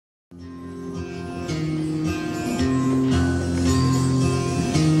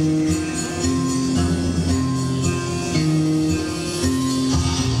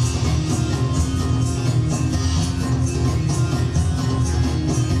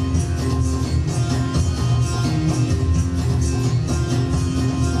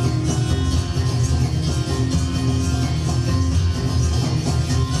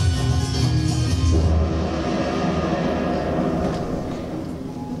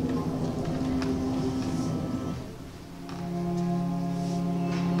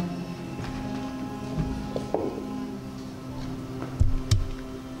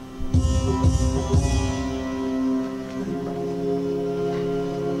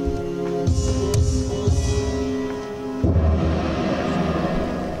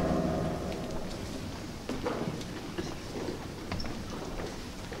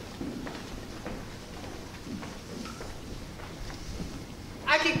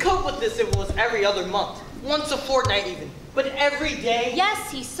cope with this if it was every other month, once a fortnight even, but every day?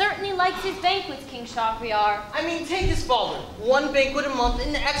 Yes, he certainly likes his banquets, King Shahryar. I mean, take his father. One banquet a month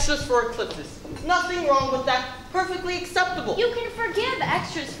and extras for eclipses. Nothing wrong with that. Perfectly acceptable. You can forgive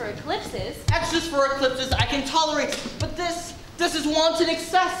extras for eclipses. Extras for eclipses I can tolerate, but this is wanton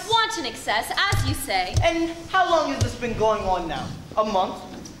excess. Wanton excess, as you say. And how long has this been going on now? A month?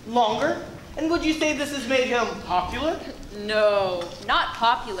 Longer? And would you say this has made him popular? No, not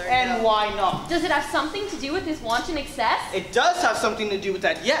popular. And no. why not? Does it have something to do with his wanton excess? It does have something to do with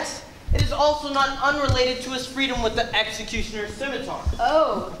that, yes. It is also not unrelated to his freedom with the executioner's scimitar.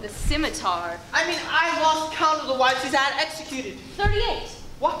 Oh, the scimitar. I mean, I lost count of the wives he's had executed. 38.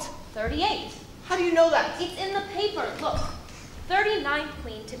 What? 38. How do you know that? It's in the paper, look. 39th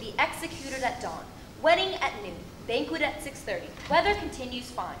queen to be executed at dawn. Wedding at noon. Banquet at 6:30. Weather continues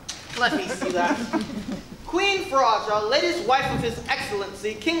fine. Let me see that. Queen Faraja, latest wife of His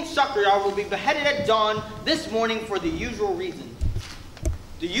Excellency, King Shahryar, will be beheaded at dawn this morning for the usual reason.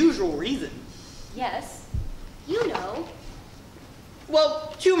 The usual reason? Yes. You know.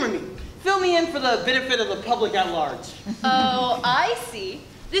 Well, humor me. Fill me in for the benefit of the public at large. Oh, I see.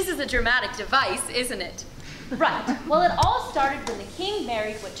 This is a dramatic device, isn't it? Right. Well, it all started when the king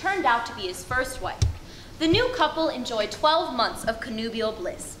married what turned out to be his first wife. The new couple enjoyed 12 months of connubial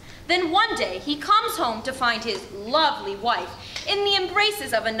bliss. Then one day, he comes home to find his lovely wife in the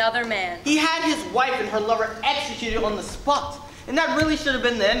embraces of another man. He had his wife and her lover executed on the spot, and that really should have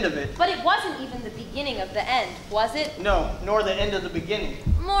been the end of it. But it wasn't even the beginning of the end, was it? No, nor the end of the beginning.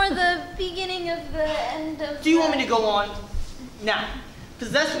 More the beginning of the end of Do you want me to go on? Now,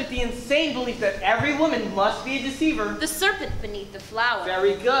 possessed with the insane belief that every woman must be a deceiver. The serpent beneath the flower.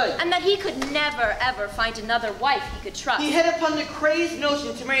 Very good. And that he could never, ever find another wife he could trust. He hit upon the crazy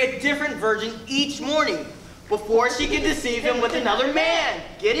notion to marry a different virgin each morning before she could deceive him with another man.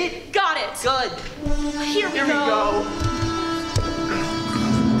 Get it? Got it. Good. Here we go.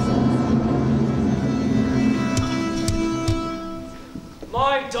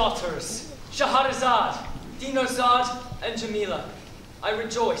 My daughters, Shahrazad, Dinozad, and Jamila, I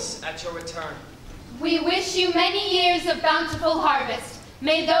rejoice at your return. We wish you many years of bountiful harvest.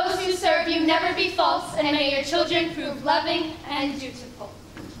 May those who serve you never be false, and may your children prove loving and dutiful.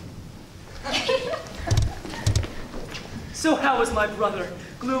 So how is my brother?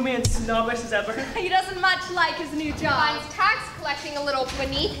 Gloomy and snobbish as ever? He doesn't much like his new job. Finds tax collecting a little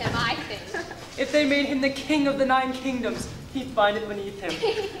beneath him, I think. If they made him the king of the 9 kingdoms, he'd find it beneath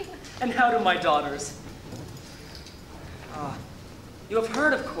him. And how do my daughters? You have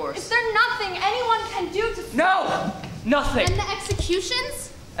heard, of course. Is there nothing anyone can do to... No! Nothing! And the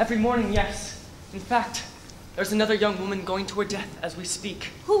executions? Every morning, yes. In fact, there's another young woman going to her death as we speak.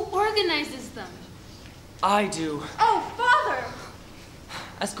 Who organizes them? I do. Oh, Father!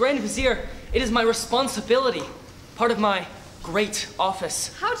 As Grand Vizier, it is my responsibility, part of my great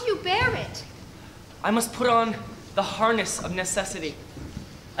office. How do you bear it? I must put on the harness of necessity.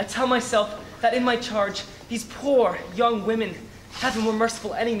 I tell myself that in my charge, these poor young women have a more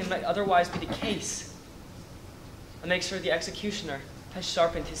merciful ending than might otherwise be the case. I make sure the executioner has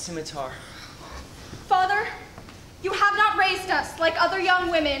sharpened his scimitar. Father, you have not raised us like other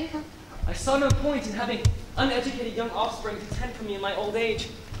young women. I saw no point in having uneducated young offspring to tend for me in my old age.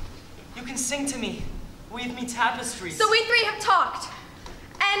 You can sing to me, weave me tapestries. So we three have talked,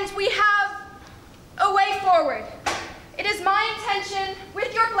 and we have a way forward. It is my intention,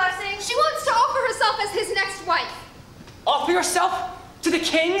 with your blessing... She wants to offer herself as his next wife. Offer yourself to the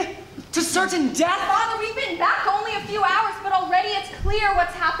king? To certain death? Father, we've been back only a few hours, but already it's clear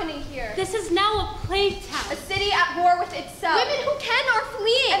what's happening here. This is now a plague town. A city at war with itself. Women who can are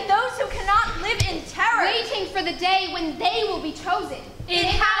fleeing. And those who cannot live in terror. Waiting for the day when they will be chosen. It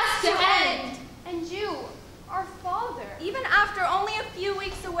has to end. And you, our father. Even after only a few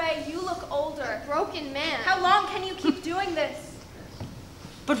weeks away, you look older. A broken man. How long can you keep doing this?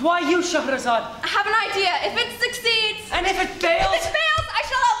 But why you, Shahrazad? I have an idea. If it succeeds... And if it fails? If it fails, I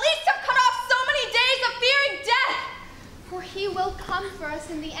shall at least have cut off so many days of fearing death. For he will come for us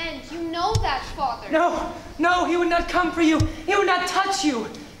in the end. You know that, Father. No, no, he would not come for you. He would not touch you.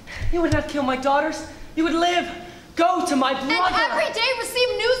 He would not kill my daughters. You would live. Go to my brother. And every day receive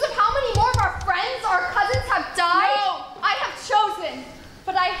news of how many more of our friends, our cousins have died? No, I have chosen,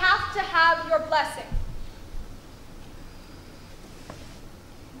 but I have to have your blessing.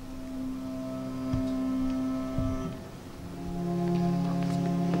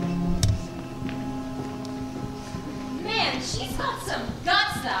 Man, she's got some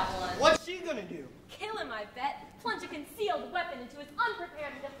guts, that one. What's she gonna do? Kill him, I bet. Plunge a concealed weapon into his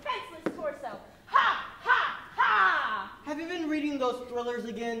unprepared and defenseless torso. Ha! Ha! Ha! have you been reading those thrillers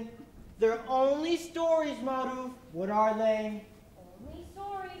again? They're only stories, Maru. What are they? Only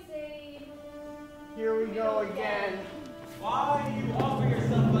stories, Abe. Here we go again. Why do you offer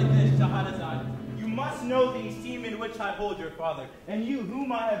yourself like this, Shahrazad? You must know the esteem in which I hold your father, and you,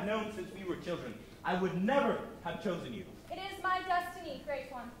 whom I have known since we were children. I would never have chosen you. It is my destiny, Great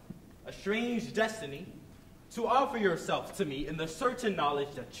One. A strange destiny to offer yourself to me in the certain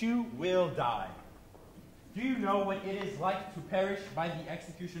knowledge that you will die. Do you know what it is like to perish by the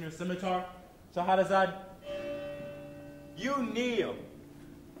executioner's scimitar, Shahrazad? You kneel,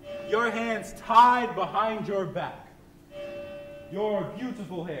 your hands tied behind your back, your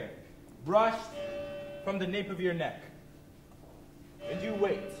beautiful hair brushed from the nape of your neck, and you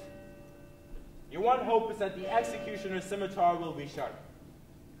wait. Your one hope is that the executioner's scimitar will be sharp.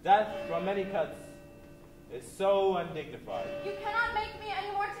 Death from many cuts is so undignified. You cannot make me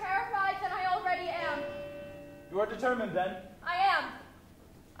any more terrified than I already am. You are determined, then? I am.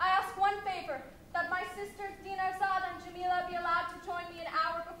 I ask one favor, that my sisters Dinarzad and Jamila be allowed to join me an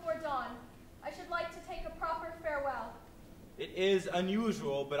hour before dawn. I should like to take a proper farewell. It is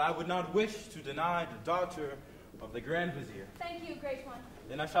unusual, but I would not wish to deny the daughter of the Grand Vizier. Thank you, Great One.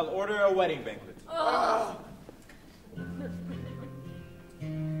 Then I shall order a wedding banquet. Oh.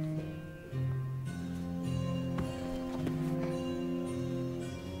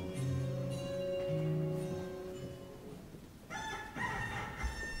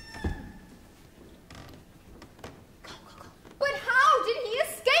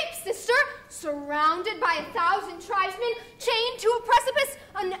 Surrounded by 1,000 tribesmen, chained to a precipice,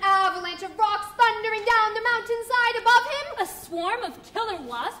 an avalanche of rocks thundering down the mountainside above him. A swarm of killer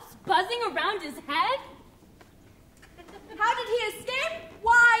wasps buzzing around his head? How did he escape?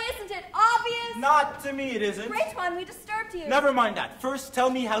 Why, isn't it obvious? Not to me, it isn't. Great One, we disturbed you. Never mind that. First,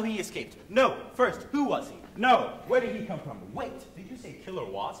 tell me how he escaped. No, first, who was he? No, where did he come from? Wait, did you say killer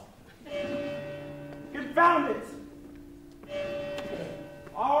wasp? Confound it!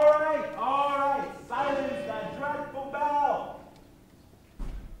 All right, silence that dreadful bell.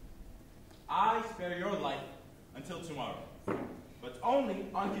 I spare your life until tomorrow, but only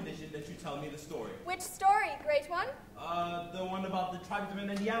on condition that you tell me the story. Which story, Great One? The one about the tribesmen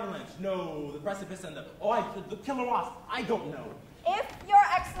and the avalanche. No, the precipice and the killer wasp. I don't know. If your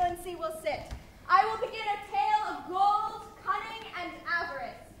excellency will sit, I will begin a tale of gold, cunning, and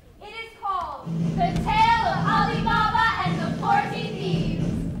avarice. It is called The Tale of Ali Baba and the 40 Thieves.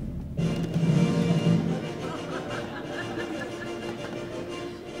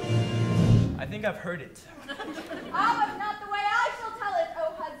 I think I've heard it. Ah, but not the way I shall tell it,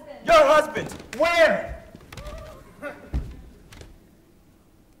 O husband. Your husband! Where?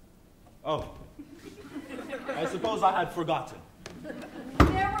 Oh. I suppose I had forgotten.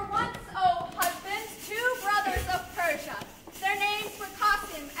 There were once, O husband, 2 brothers of Persia. Their names were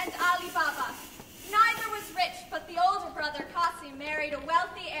Qasim and Ali Baba. Neither was rich, but the older brother Qasim married a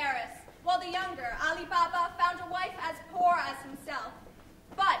wealthy heiress, while the younger, Ali Baba, found a wife as poor as himself.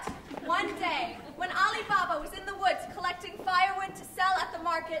 But one day, when Ali Baba was in the woods collecting firewood to sell at the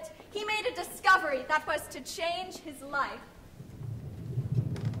market, he made a discovery that was to change his life.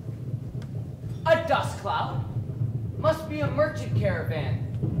 A dust cloud? Must be a merchant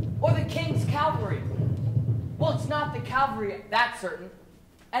caravan. Or the king's cavalry. Well, it's not the cavalry, that's certain.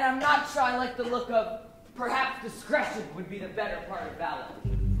 And I'm not sure I like the look of, perhaps discretion would be the better part of valor.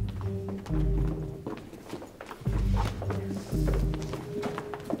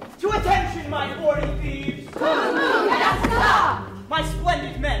 To attention, my 40 thieves! My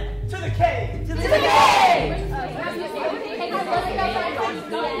splendid men, to the cave! To the cave!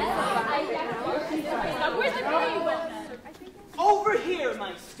 Over here,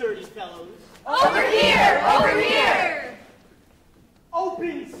 my sturdy fellows! Over here! Over here!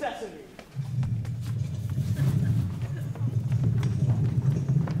 Open sesame!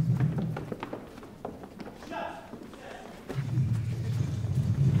 Shut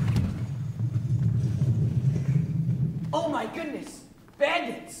Oh my goodness!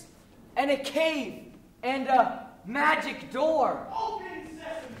 Bandits! And a cave! And a magic door! Open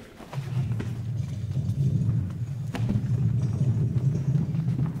sesame!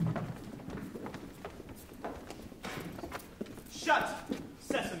 Shut,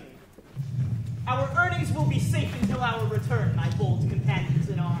 sesame. Our earnings will be safe until our return, my bold companions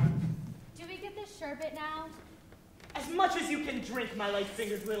in arms. Do we get this sherbet now? As much as you can drink, my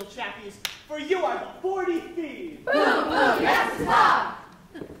light-fingered little chappies, for you are the 40 thieves. Boom, boom, yes, sir!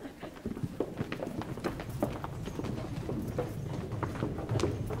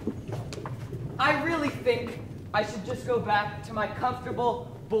 I really think I should just go back to my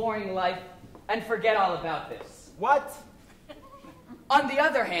comfortable, boring life and forget all about this. What? On the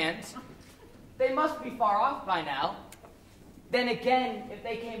other hand, they must be far off by now. Then again, if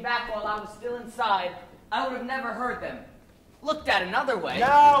they came back while I was still inside, I would have never heard them. Looked at another way.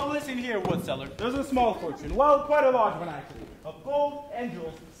 Now listen here, woodseller. There's a small fortune, well, quite a large one actually, of gold and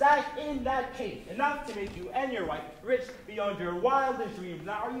jewels sat in that cave, enough to make you and your wife rich beyond your wildest dreams.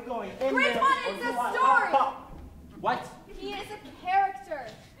 Now, are you going in Great there? one, or it's do a I story. hop up? What? He is a character.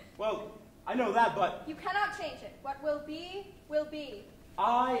 Well, I know that, but You cannot change it. What will be, will be.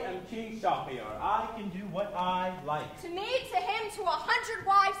 I am King Shahryar. I can do what I like. To me, to him, to 100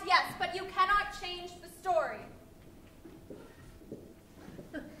 wives, yes, but you cannot change the story.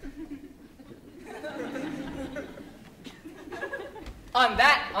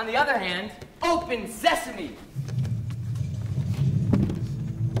 On the other hand, open sesame.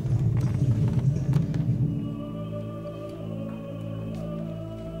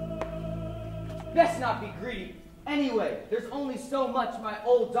 Best not be greedy. Anyway, there's only so much my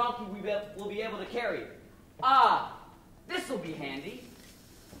old donkey will be able to carry. Ah, this'll be handy.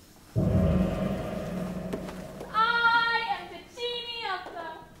 I am the genie of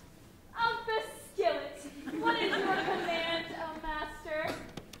the skillet. What is your command, oh master?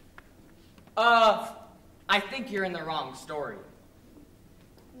 I think you're in the wrong story.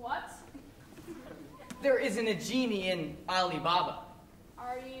 What? There isn't a genie in Alibaba.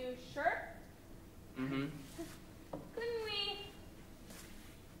 Are you sure? Mm-hmm. Couldn't we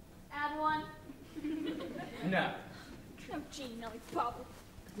add one? No. No genie, no problem.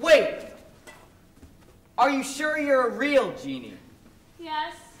 Wait! Are you sure you're a real genie?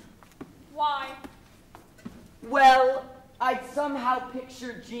 Yes. Why? Well, I'd somehow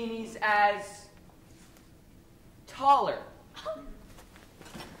pictured genies as taller.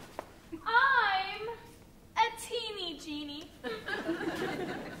 I'm a teeny genie.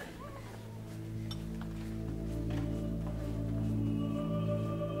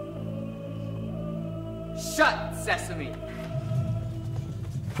 Shut, Sesame!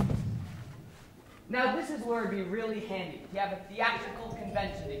 Now this is where it'd be really handy to have a theatrical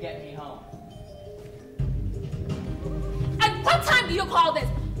convention to get me home. And what time do you call this?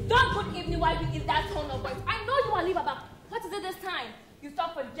 Don't good evening while you in that tone of voice. I know you are Alibaba. What is it this time? You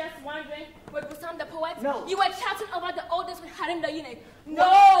stopped for just one drink with Busam the poet? No. You were chatting about the oldest with Harim the eunuch? No,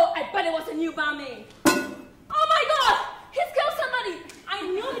 I bet it was a new barmaid. Oh my God! He's killed somebody! I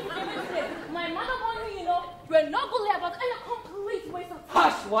knew he was able to it. My mother warned me, you know, you're not bully about it and a complete waste of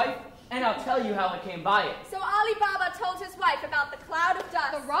time. Hush, wife, and I'll tell you how I came by it. So Ali Baba told his wife about the cloud of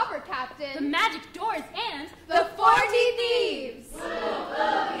dust, The robber captain. The magic doors and the 40 thieves.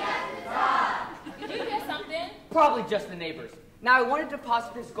 Did you hear something? Probably just the neighbors. Now I want to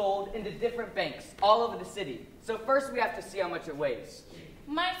deposit this gold into different banks all over the city. So first we have to see how much it weighs.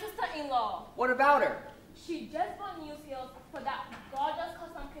 My sister-in-law. What about her? She just bought new skills for that gorgeous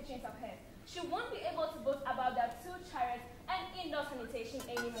custom kitchens of hers. She won't be able to boast about their 2 chariots and indoor sanitation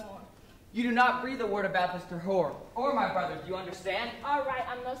anymore. You do not breathe a word about Mr. Hoare or my brother, do you understand? All right,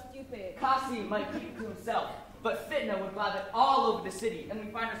 I'm not stupid. Kasi might keep it to himself, but Fitna would blab it all over the city, and we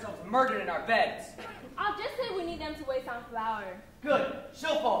find ourselves murdered in our beds. I'll just say we need them to weigh some flour. Good,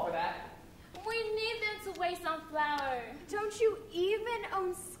 she'll fall for that. We need them to weigh some flour. Don't you even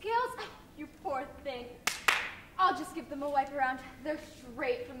own scales? Oh, you poor thing. I'll just give them a wipe around. They're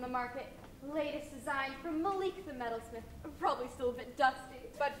straight from the market. Latest design from Malik the metalsmith. Probably still a bit dusty.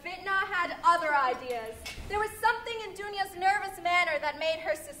 But Fitna had other ideas. There was something in Dunya's nervous manner that made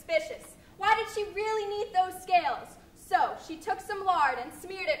her suspicious. Why did she really need those scales? So she took some lard and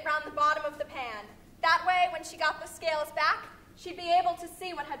smeared it round the bottom of the pan. That way, when she got the scales back, she'd be able to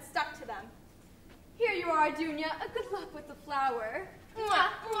see what had stuck to them. Here you are, Dunya. Good luck with the flour. Mwah,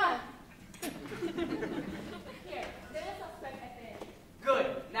 mwah. Here, there is a speck, I think. Good,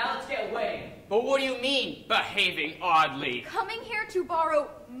 now let's get weighing. But what do you mean, behaving oddly? Coming here to borrow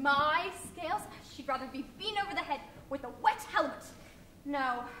my scales? She'd rather be beaten over the head with a wet helmet.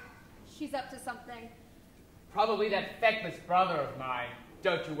 No, she's up to something. Probably that feckless brother of mine.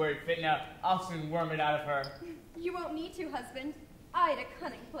 Don't you worry, Fitna. I'll soon worm it out of her. You won't need to, husband. I had a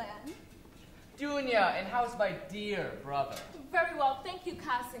cunning plan. Dunya, and how's my dear brother? Very well, thank you,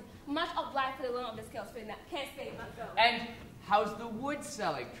 Kasim. Much obliged for the loan of the scales, Fitna. Can't stay, must go. And how's the wood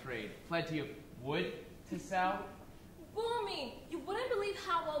selling trade? Plenty of wood to sell? Booming! You wouldn't believe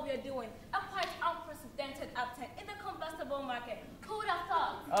how well we are doing. A quite unprecedented upturn in the combustible market. Who would have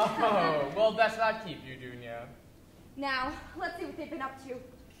thought? Oh, well, that's not keep you, Dunya. Now, let's see what they've been up to.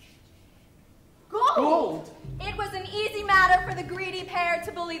 Gold? It was an easy matter for the greedy pair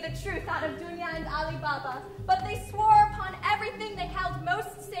to believe the truth out of Dunya and Ali Baba, but they swore upon everything they held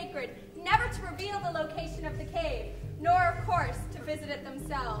most sacred, never to reveal the location of the cave, nor, of course, to visit it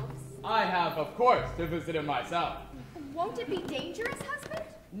themselves. I have, of course, to visit it myself. Won't it be dangerous, husband?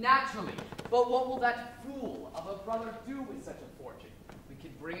 Naturally. But what will that fool of a brother do with such a fortune? We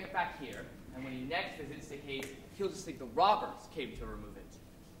could bring it back here, and when he next visits the cave, he'll just think the robbers came to remove it.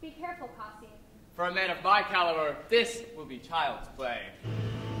 Be careful, Cassie. For a man of my caliber, this will be child's play.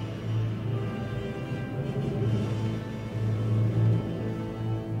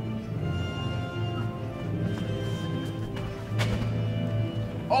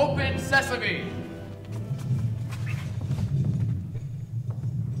 Open sesame!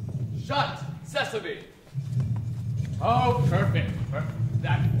 Shut sesame! Oh, perfect.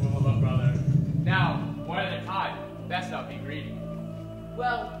 That fool of a brother. Now, one at a time. Best not be greedy.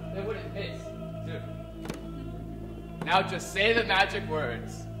 Well, they wouldn't miss, too. Now just say the magic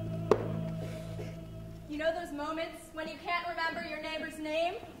words. You know those moments when you can't remember your neighbor's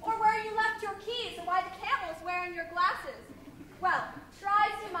name, or where you left your keys, or why the camel's wearing your glasses? Well, try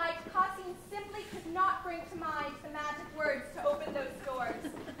as you might, Cassim simply could not bring to mind the magic words to open those doors.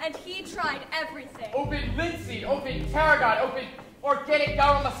 And he tried everything. Open linseed, open tarragon, open organic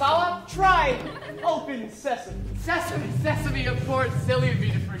garam masala. Try open sesame. Sesame, of course, silly of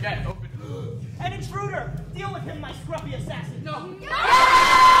me to forget. Open. An intruder! Deal with him, my scruffy assassin. No.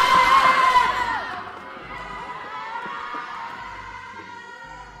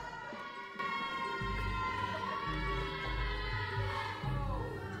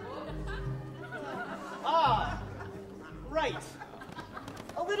 Right.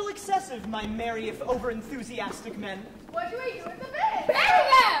 A little excessive, my merry if over-enthusiastic men. What do we do with the fish? Bury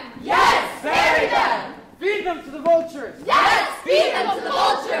them! Yes, bury them! Feed them to the vultures! Yes, feed them to the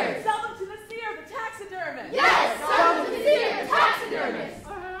vultures! Sell them to the seer, the taxidermist! Yes, sell them to the seer, the taxidermist!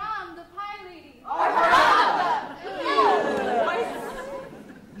 Or Haram, the pie lady.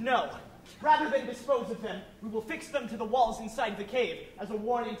 No. Rather than dispose of them, we will fix them to the walls inside the cave as a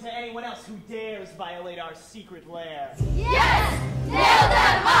warning to anyone else who dares violate our secret lair. Yes! Nail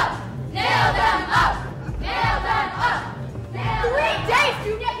them up! Nail them up! Nail them up! Nail 3 days,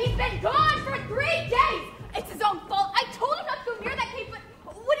 Dunya! He's been gone for 3 days! It's his own fault. I told him not to go near that cave,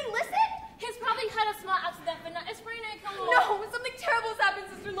 but would he listen? He's probably had a small accident, but not. It's pretty nice. No, something terrible has happened,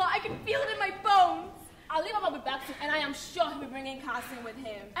 sister-in-law. I can feel it in my bones. I'll leave him up with back soon, and I am sure he'll be bringing Cassim with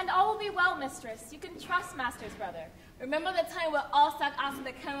him. And all will be well, mistress. You can trust master's brother. Remember the time we're all stuck out in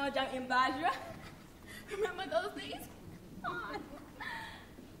the camel down in Basra? Remember those days?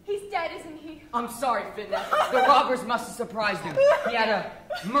 He's dead, isn't he? I'm sorry, Fitness. The robbers must have surprised him. He had a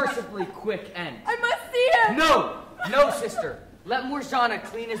mercifully quick end. I must see him! No, sister. Let Morjana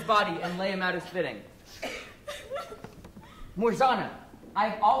clean his body and lay him out as fitting. Morjana,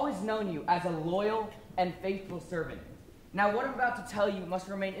 I've always known you as a loyal and faithful servant. Now, what I'm about to tell you must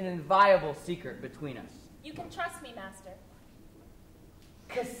remain an inviolable secret between us. You can trust me, master.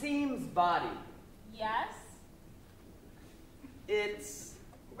 Kassim's body. Yes? It's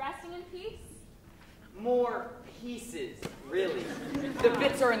Resting in peace? more pieces, really. The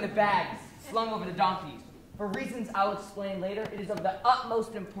bits are in the bags, slung over the donkeys. For reasons I'll explain later, it is of the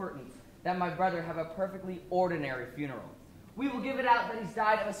utmost importance that my brother have a perfectly ordinary funeral. We will give it out that he's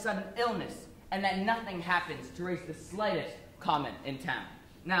died of a sudden illness, and that nothing happens to raise the slightest comment in town.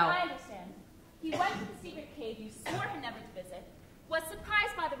 Now, I understand. He went to the secret cave you swore him never to visit, was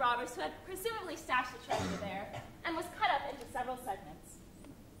surprised by the robbers who had presumably stashed the treasure there, and was cut up into several segments.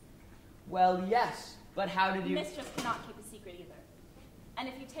 well, yes, but how did you... Mistress cannot keep a secret either. And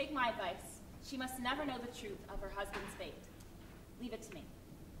if you take my advice, she must never know the truth of her husband's fate. Leave it to me.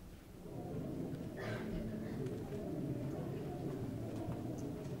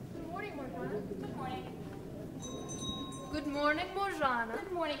 Good morning, Morjana. Good morning. Good morning, Morjana.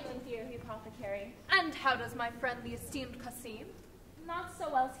 Good morning, Cynthia, the apothecary. And how does my friend, the esteemed Cassim? Not so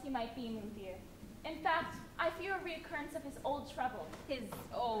well as he might be, Munthir. In fact, I fear a reoccurrence of his old trouble,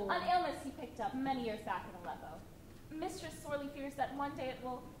 an illness he picked up many years back in Aleppo. Mistress sorely fears that one day it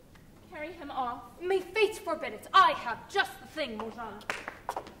will carry him off. May fate forbid it. I have just the thing, Morjana.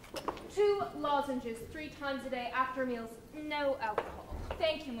 2 lozenges 3 times a day after meals, no alcohol.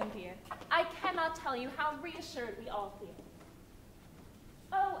 Thank you, Munthir. I cannot tell you how reassured we all feel.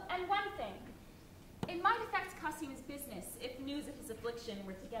 Oh, and one thing. It might affect Kassim's business if news of his affliction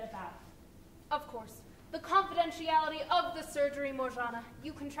were to get about. Of course. The confidentiality of the surgery, Morjana.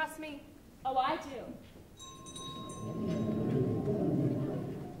 You can trust me. Oh, I do.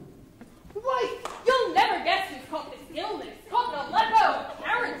 Wife, you'll never guess who's caught this illness. Caught in Aleppo,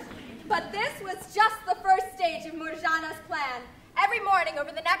 apparently. But this was Mordjana's plan. Every morning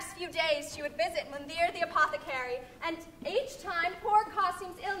over the next few days, she would visit Mundir the apothecary, and each time poor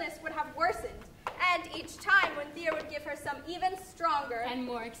Qasim's illness would have worsened. And each time Mundir would give her some even stronger And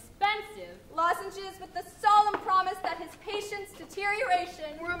more expensive. lozenges with the solemn promise that his patient's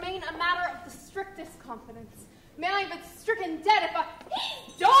deterioration Will remain a matter of the strictest confidence. May I but stricken dead if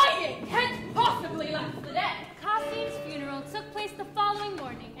he's dying, can't possibly last the day. Qasim's funeral took place the following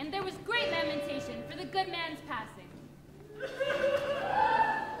morning, and there was great lamentation for the good man's passing. Do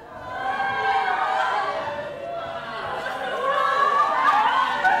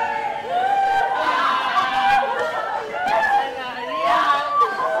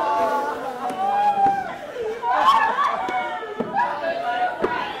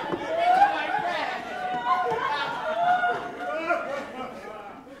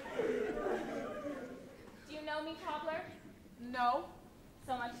you know me, cobbler? No.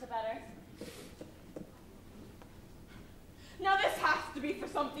 So much the better. Now this has to be for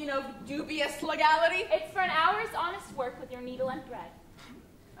something of dubious legality. It's for an hour's honest work with your needle and thread.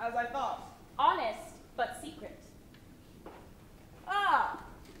 As I thought. Honest, but secret. Ah.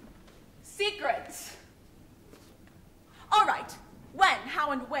 Secret. All right. When,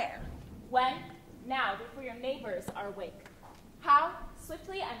 how, and where? When? Now, before your neighbors are awake. How?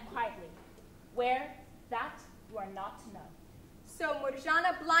 Swiftly and quietly. Where? That you are not to know. So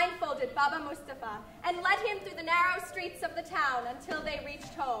Mordjana blindfolded Baba Mustafa and led him through the narrow streets of the town until they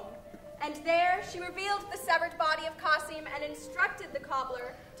reached home. And there she revealed the severed body of Qasim and instructed the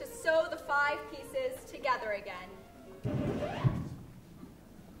cobbler to sew the 5 pieces together again.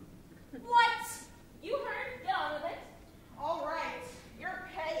 What? You heard? Get on with it. All right. You're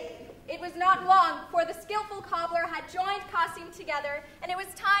paid. It was not long before the skillful cobbler had joined Qasim together, and it was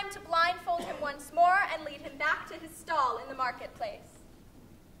time to blindfold him once more and lead him back to his stall in the marketplace.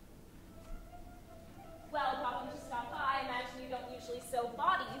 Well, Baba Mustafa, I imagine you don't usually sew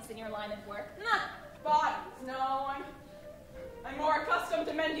bodies in your line of work. Not bodies, no. I'm more accustomed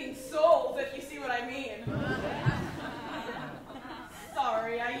to mending souls, if you see what I mean.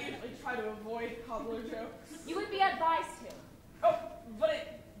 Sorry, I usually try to avoid cobbler jokes. You would be advised to. Oh, but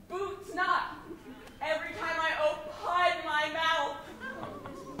it boots not. Every time I open my mouth.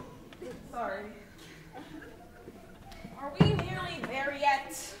 Sorry. Are we nearly there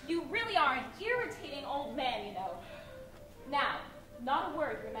yet? You really are an irritating old man, you know. Now, not a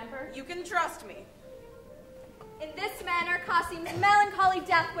word, remember? You can trust me. In this manner, Qasim's melancholy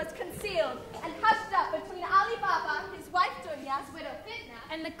death was concealed and hushed up between Ali Baba, his wife Dunya's widow Fitna,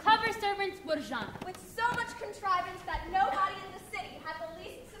 And the clever servant Mordjana. with so much contrivance that nobody in the city had the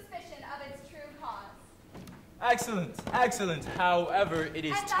least suspicion of its true cause. Excellent, excellent. However, it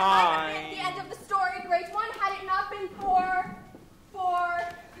is And that might have been time. the end of the story, Great One, had it not been for...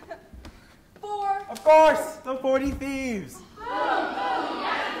 Of course, the 40 thieves.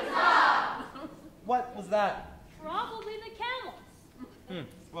 What was that? Probably the camels.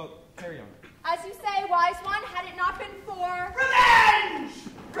 Well, carry on. As you say, Wise One, had it not been for... Revenge!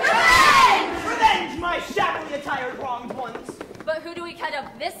 Revenge! Revenge, my shabbily attired wronged ones! But who do we cut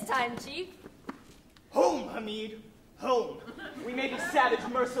up this time, Chief? Home, Hamid, home. We may be savage,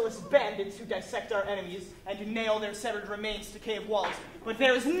 merciless bandits who dissect our enemies and who nail their severed remains to cave walls, but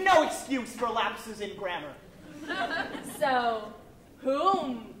there is no excuse for lapses in grammar. So,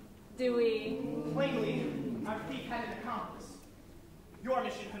 whom do we... Plainly, our thief had an accomplice. Your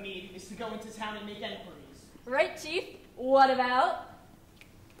mission, Hamid, is to go into town and make inquiries. Right, Chief? What about?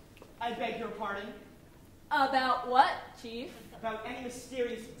 I beg your pardon. About what, Chief? About any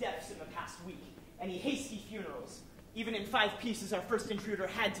mysterious deaths in the past week, any hasty funerals. Even in 5 pieces, our first intruder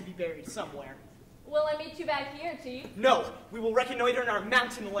had to be buried somewhere. Will I meet you back here, Chief? No, we will reconnoiter in our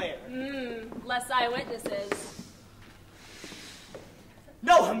mountain lair. Less eyewitnesses.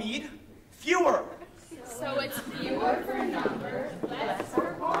 No, Hamid, fewer. So it's fewer for number, less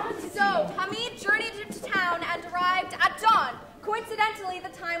for quantity. So, Hamid journeyed into town and arrived at dawn, coincidentally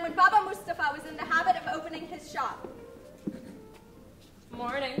the time when Baba Mustafa was in the habit of opening his shop.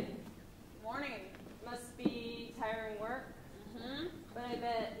 Morning. Morning. Must be tiring work. But I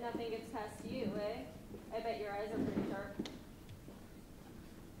bet nothing gets past you, eh? I bet your eyes are pretty sharp.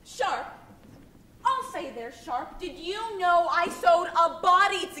 Sharp? I'll say they're sharp. Did you know I sewed a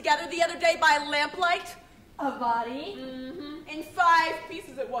body together the other day by lamplight? A body? In 5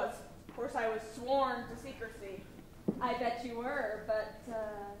 pieces it was. Of course, I was sworn to secrecy. I bet you were, but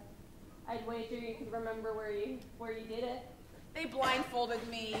I'd wager you could remember where you did it. They blindfolded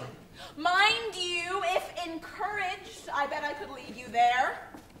me. Mind you, if encouraged, I bet I could lead you there.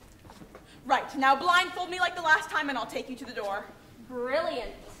 Right, now blindfold me like the last time and I'll take you to the door.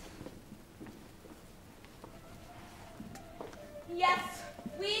 Brilliant.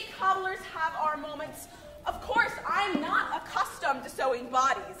 sewing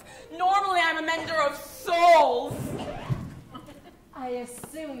bodies. Normally I'm a mender of souls. I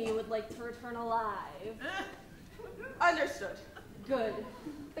assume you would like to return alive. Understood. Good.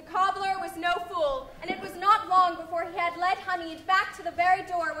 The cobbler was no fool, and it was not long before he had led Hamid back to the very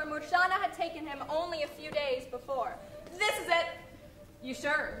door where Murjana had taken him only a few days before. This is it. You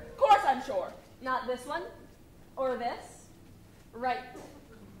sure? Of course I'm sure. Not this one? Or this? Right.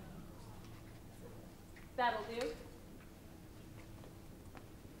 That'll do.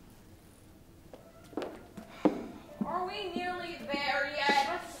 Are we nearly there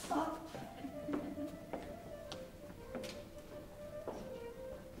yet?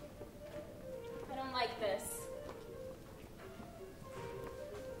 I don't like this.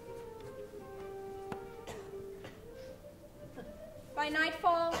 By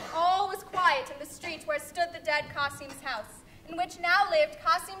nightfall, all was quiet in the street where stood the dead Qasim's house, in which now lived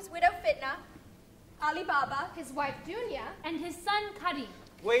Qasim's widow Fitna, Ali Baba, His wife Dunya, And his son, Karim.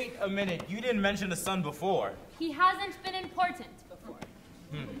 Wait a minute, you didn't mention a son before. He hasn't been important before.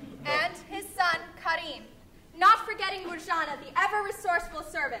 and his son Karim, not forgetting Murjana, the ever-resourceful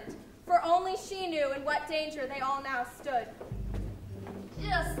servant, for only she knew in what danger they all now stood.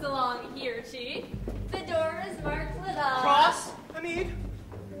 just along here, Chief. The door is marked with a Cross, Hamid.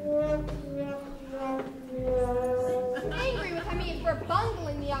 Angry with Hamid for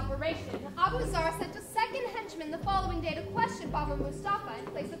bungling the operation, Abu Zar sent a second henchman the following day to question Baba Mustafa and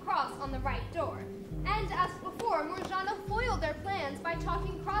place a cross on the right door. And as before, Murjana foiled their plans by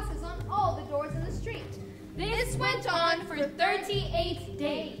chalking crosses on all the doors in the street. This went on for 38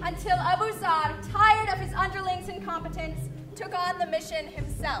 days. Until Abu Zar, tired of his underlings' incompetence, took on the mission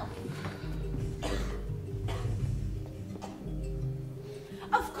himself.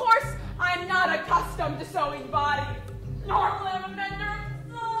 Of course, I'm not accustomed to sewing bodies. Normally I'm a mender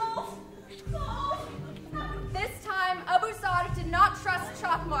of souls. This time, Abu Zar did not trust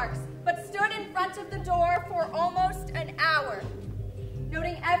chalk marks, but stood in front of the door for almost an hour,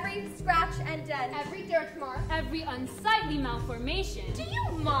 noting every scratch and dent. Every dirt mark, Every unsightly malformation. Do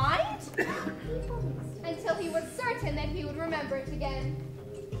you mind? until he was certain that he would remember it again.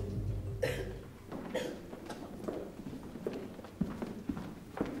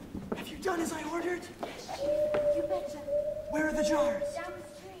 Have you done as I ordered? You betcha. Where are the jars? Down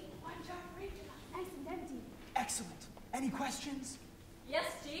the street. One jar for each of us. Nice and empty. Excellent. Any questions? Yes,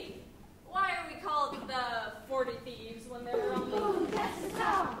 Chief. Why are we called the 40 Thieves when there are only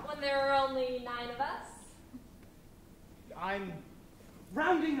when there are only 9 of us? I'm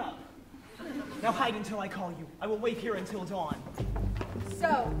rounding up. Now hide until I call you. I will wait here until dawn.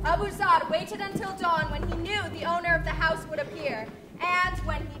 So, Abu Zar waited until dawn when he knew the owner of the house would appear. And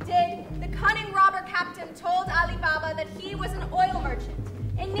when he did, the cunning robber captain told Ali Baba that he was an oil merchant,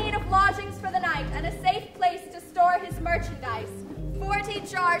 in need of lodgings for the night and a safe place to store his merchandise. 40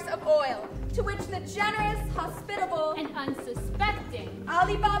 jars of oil, to which the generous, hospitable, And unsuspecting.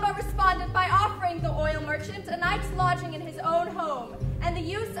 Ali Baba responded by offering the oil merchant a night's lodging in his own home and the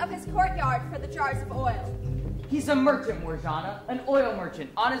use of his courtyard for the jars of oil. He's a merchant, Murjana, an oil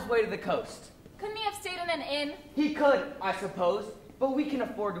merchant, on his way to the coast. Couldn't he have stayed in an inn? He could, I suppose, but we can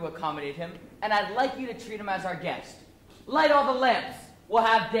afford to accommodate him, and I'd like you to treat him as our guest. Light all the lamps. We'll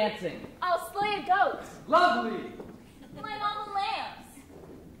have dancing. I'll slay a goat. Lovely. Light all the lamps.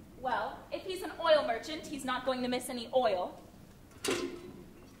 Well, if he's an oil merchant, he's not going to miss any oil.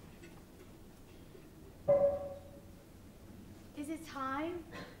 Is it time?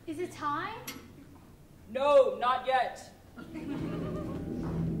 Is it time? No, not yet.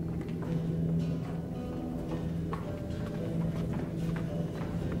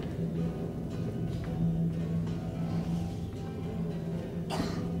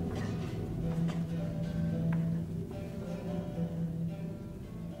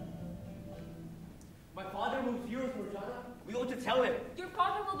 My father moved here with Murjana. We ought to tell him. Your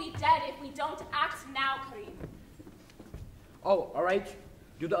father will be dead if we don't act now, Karim. Oh, all right.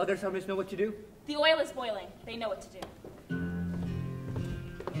 Do the other servants know what to do? The oil is boiling. They know what to do.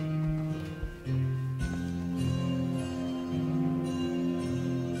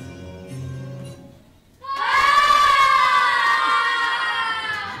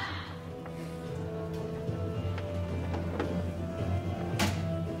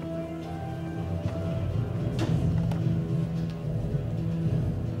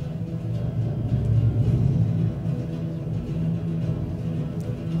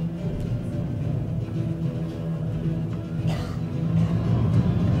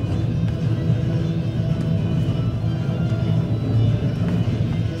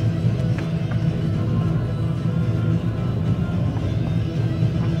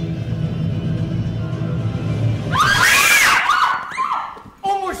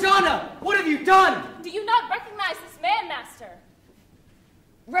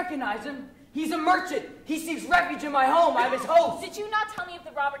 recognize him. He's a merchant. He seeks refuge in my home. I'm his host. Did you not tell me of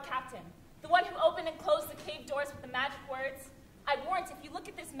the robber captain? The one who opened and closed the cave doors with the magic words? I warrant if you look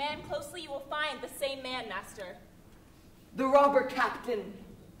at this man closely, you will find the same man, master. The robber captain,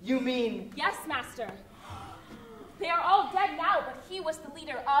 you mean? Yes, master. They are all dead now, but he was the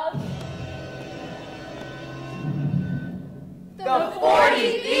leader of... The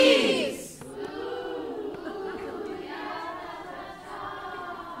 40 Thieves!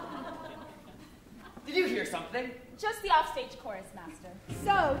 Did you hear something? Just the offstage chorus, master.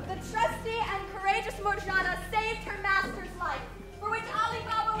 So, the trusty and courageous Morjana saved her master's life, for which Ali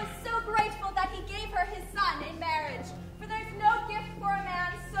Baba was so grateful that he gave her his son in marriage. For there's no gift for a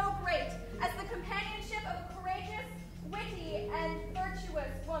man so great as the companionship of a courageous, witty, and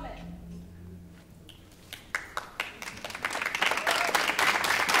virtuous woman.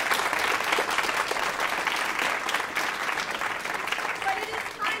 But it is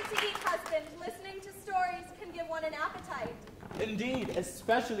time to eat, husband. Listening to stories can give one an appetite. Indeed,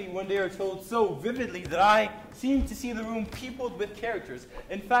 especially when they are told so vividly that I seem to see the room peopled with characters.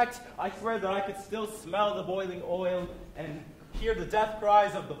 In fact, I swear that I could still smell the boiling oil and hear the death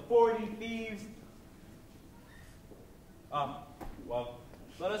cries of the 40 thieves. Well,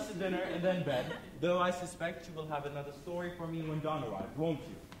 let us to dinner and then bed, though I suspect you will have another story for me when dawn arrives, won't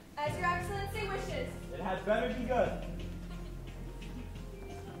you? As your excellency wishes. It had better be good.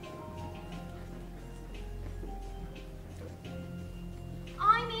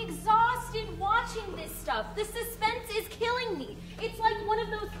 I'm exhausted watching this stuff. The suspense is killing me. It's like one of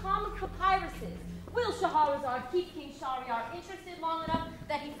those comic papyruses. Will Shahrazad keep King Shahryar interested long enough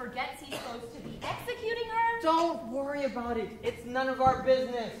that he forgets he's supposed to be executing her? Don't worry about it. It's none of our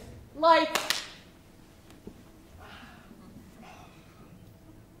business. Like...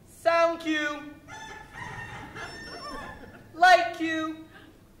 sound cue. Light cue.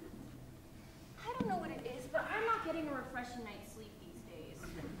 I don't know what it is, but I'm not getting a refreshing night's sleep these days.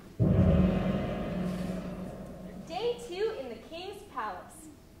 Day 2 in the King's Palace.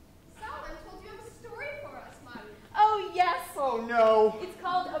 Solomon told you have a story for us, Mari. Oh, yes. Oh, no. It's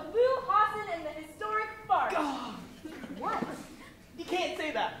called Abu Hassan and the Historic Fart. What? You can't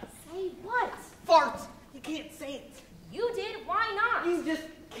say that. Say what? Fart. You can't say it. You did? Why not? You just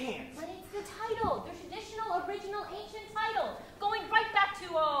can't. But it's the title, the traditional, original, ancient title, going right back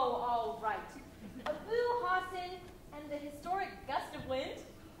to, all right. Abu Hassan and the Historic Gust of Wind?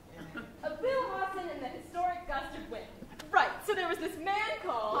 Abu Hassan and the Historic Gust of Wind. Right, so there was this man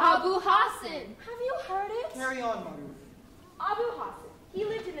called... Abu Hassan. Have you heard it? Carry on, Maru. Abu Hassan. He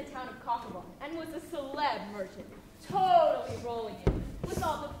lived in the town of Kakabon and was a celeb merchant. Totally rolling in. With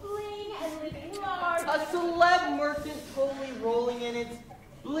all the bling and living large. A celeb merchant totally rolling in its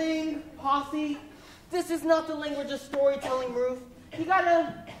bling, posse. This is not the language of storytelling, Ruth. You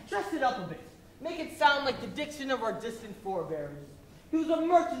gotta dress it up a bit. Make it sound like the diction of our distant forebears. He was a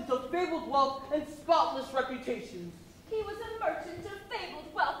merchant of fabled wealth and spotless reputation. He was a merchant of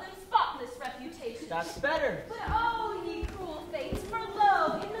fabled wealth and spotless reputation. That's better. But oh, ye cruel fates, for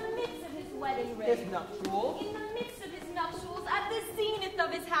lo, in the midst of his wedding ring, His nuptial. in the midst of his nuptials, at the zenith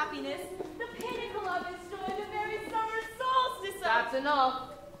of his happiness, the pinnacle of his joy, the very summer solstice of... That's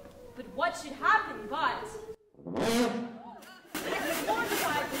enough. But what should happen but...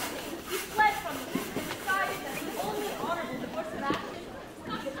 Mortified with shame, he fled from the king and decided that the only honorable course of action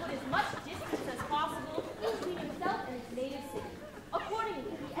was to put as much distance as possible between himself and his native city.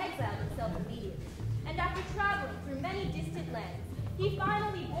 Accordingly, he exiled himself immediately, and after traveling through many distant lands, he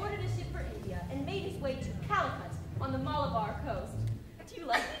finally boarded a ship for India and made his way to Calicut on the Malabar coast. Do you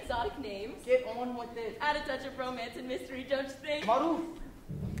like exotic names? Get on with it. Add a touch of romance and mystery, don't you think? Maru.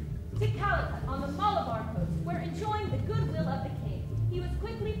 To Calicut on the Malabar coast, where enjoying the goodwill of the king, he was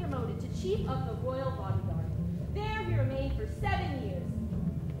quickly promoted to chief of the royal bodyguard. There he remained for 7 years.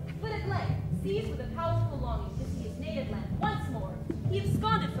 But at length, seized with a powerful longing to see his native land once more, he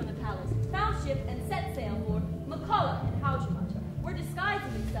absconded from the palace, found ship, and set sail for Makalla and Haujamata, where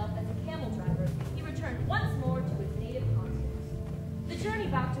disguising himself as a camel driver, he returned once more to his native continent. The journey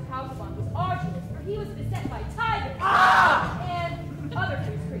back to Kaukabon was arduous, for he was beset by tigers and other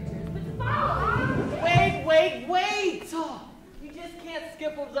fierce creatures. But finally... Wait! You just can't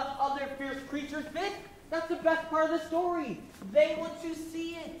skip over the other fierce creatures bit. That's the best part of the story. They want to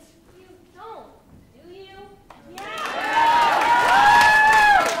see it. You don't, do you? Yeah!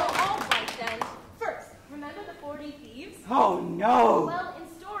 All right then. First, remember the 40 thieves? Oh no! Well, in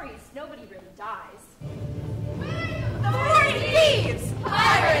stories, nobody really dies. The 40 thieves!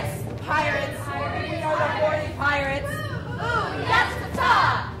 Pirates! Pirates! Pirates. We are the 40 pirates! Ooh, that's the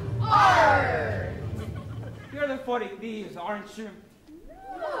top! Arr! You're the 40 thieves, aren't you?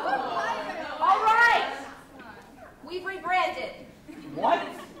 No,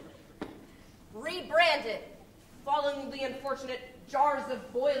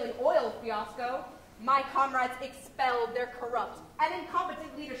 Moscow, my comrades expelled their corrupt and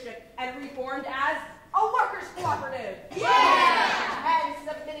incompetent leadership and reformed as a workers' cooperative. Yeah! And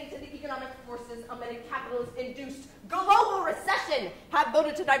submitting to the economic forces amid a capitalist-induced global recession, have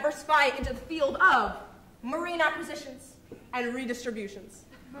voted to diversify into the field of marine acquisitions and redistributions.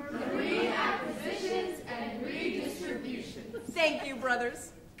 Marine acquisitions and redistributions. Thank you,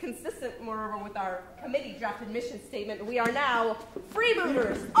 brothers. Consistent, moreover, with our committee-drafted mission statement, we are now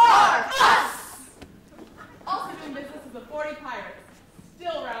freebooters. Are us! Also doing business as the 40 pirates.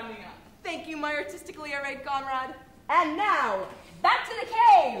 Still rounding up. Thank you, my artistically arrayed comrade. And now, back to the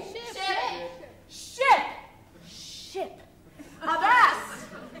cave. Ship. Avast.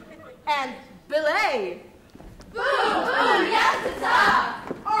 And belay. Boo, boo, yakata!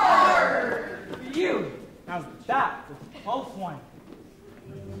 Arr! You! Now that was a close one.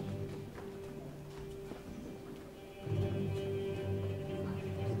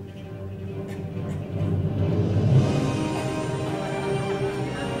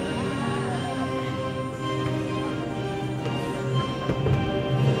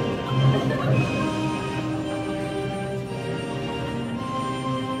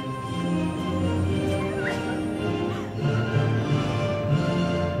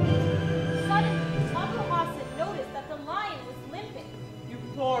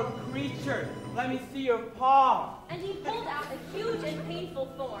 Let me see your paw. And he pulled out a huge and painful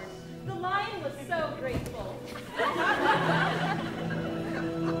thorn. The lion was so grateful.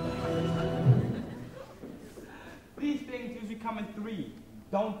 These things usually come in 3,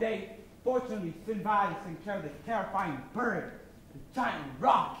 don't they? Fortunately, Sinbad is taking care of this terrifying bird, the giant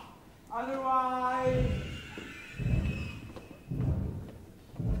rock. Otherwise...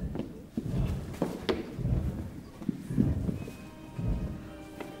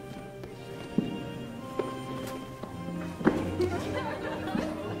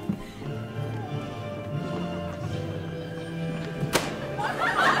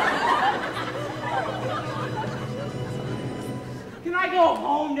 Can I go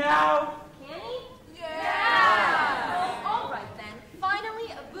home now? Can he? Yeah! Well, all right then.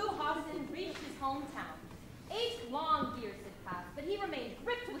 Finally, Abu Hassan reached his hometown. 8 long years had passed, but he remained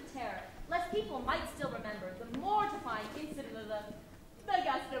gripped with terror, lest people might still remember the mortifying incident of the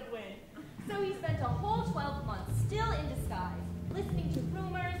gust of wind. So he spent a whole 12 months still in disguise, listening to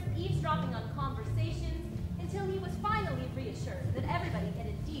rumors, eavesdropping on conversations, until he was finally reassured that everybody had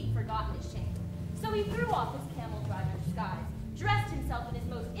indeed forgotten his shame. So he threw off his camel driver's disguise, dressed himself in his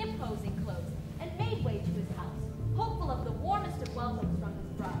most imposing clothes, and made way to his house, hopeful of the warmest of welcomes from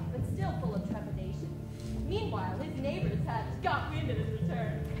his bride, but still full of trepidation. Meanwhile, his neighbors had got wind of his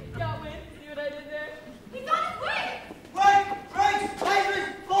return. Got wind? See what I did there? He got his wig! Right,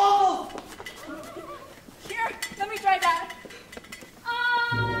 pavement, balls! Here, let me try that. I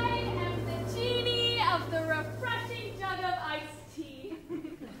am the genie of the refreshing jug of iced tea.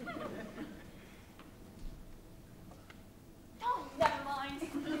 Oh, never mind.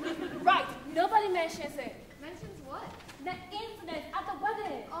 Right, nobody mentions it. Mentions what? The incident at the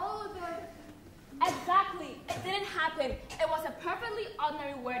wedding. Oh, Exactly. It didn't happen. It was a perfectly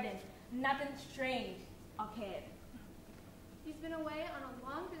ordinary wedding. Nothing strange. Okay. He's been away on a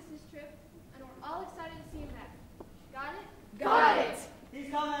long business trip, and we're all excited to see him back. Got it? Got it. He's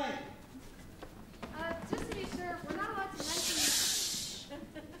coming. Just to be sure, we're not allowed to mention...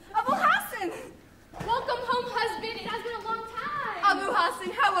 Abu Hassan! Welcome home, husband. It has been a long time. Abu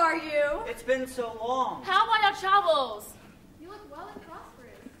Hassan, how are you? It's been so long. How about your travels? You look well and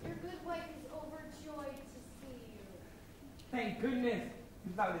prosperous. Your good wife is overjoyed to see you. Thank goodness.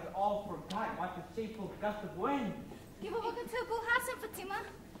 We thought it was all forgotten. Watch the fateful gust of wind. Give a look at Abu Hassan, Fatima.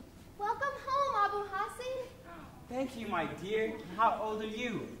 Welcome home, Abu Hassan. Thank you, my dear. How old are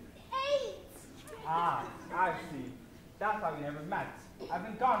you? 8. Ah, I see. That's why we never met. I've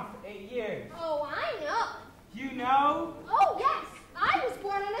been gone for 8 years. Oh, I know. You know? Oh, yes. I was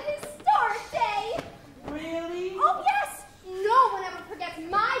born on a historic day. Really? Oh, yes. No one ever forgets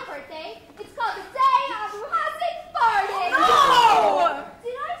my birthday. It's called the Day Abu Hassan's Party. No!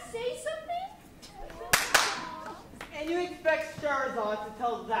 Did I say something? And you expect Shahrazad to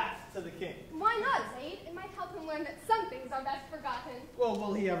tell that to the king? Why not, Zayd? It might help him learn that some things are best forgotten. Well,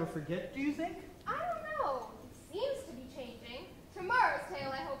 will he ever forget, do you think? I don't know. It seems to be changing. Tomorrow's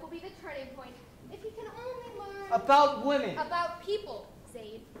tale, I hope, will be the turning point. If he can only learn... About women. About people,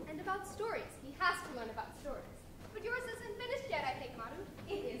 Zayd. And about stories. He has to learn about stories. But yours isn't finished yet, I think, Madu.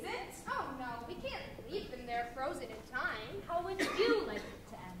 It isn't? Oh, no. We can't leave them there frozen in time. How would you like it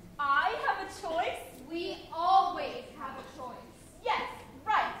to end? I have a choice. We always have a choice. Yes,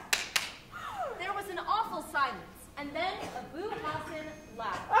 right. There was an awful silence, and then Abu Hassan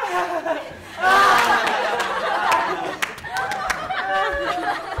laughed.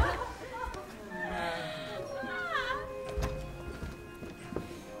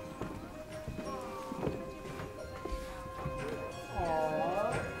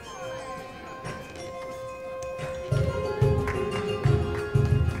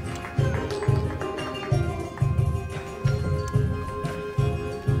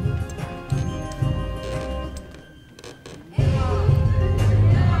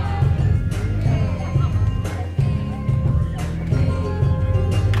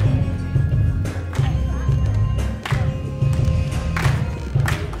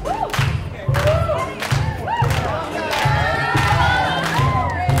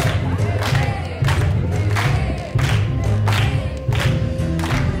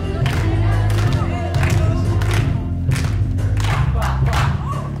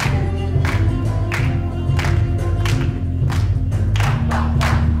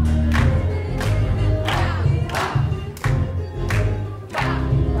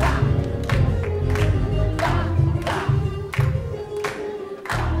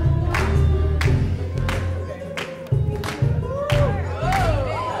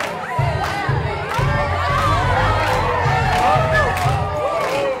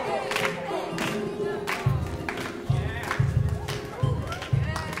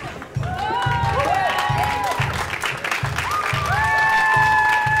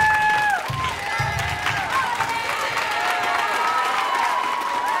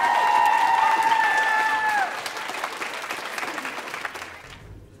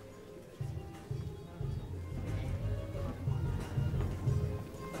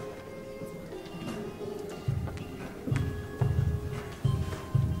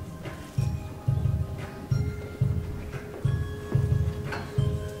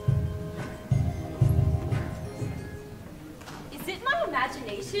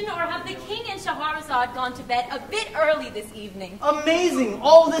 execution, or have the king and Shahrazad gone to bed a bit early this evening? Amazing!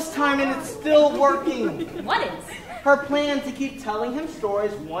 All this time and it's still working. What is? Her plan to keep telling him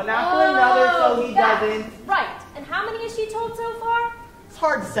stories one after another so he doesn't. Right. And how many has she told so far? It's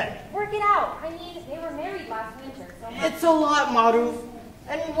hard to say. Work it out. I mean, they were married last winter, so... It's a lot, Maruf.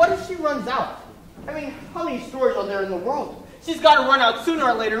 And what if she runs out? I mean, how many stories are there in the world? She's got to run out sooner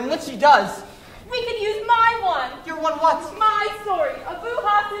or later, and when she does... We could use my one. Your one what? My story. Abu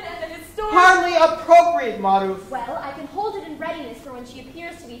Hassan and the historian... Hardly appropriate, Maruf. Well, I can hold it in readiness for when she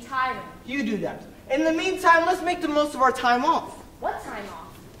appears to be tired. You do that. In the meantime, let's make the most of our time off. What time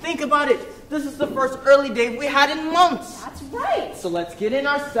off? Think about it. This is the first early day we had in months. That's right. So let's get in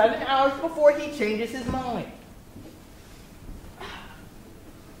our 7 hours before he changes his mind.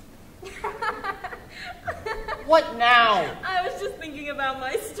 What now? I was just thinking about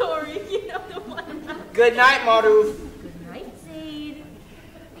my story. You know the one about... Good night, Maruf. Good night, Zaid.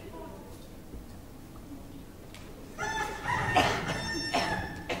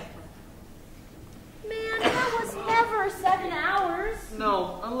 Man, that was never 7 hours.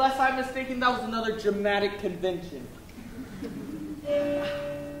 No, unless I'm mistaken, that was another dramatic convention.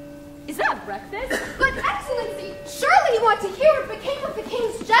 Is that breakfast? But, Excellency, surely you want to hear what became of the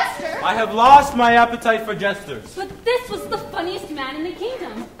king's jester? I have lost my appetite for jesters. But this was the funniest man in the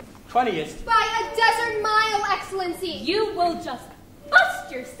kingdom. Funniest. By a desert mile, Excellency. You will just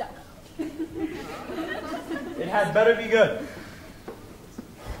bust yourself. It had better be good.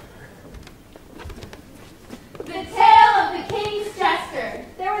 The tale of the king's jester.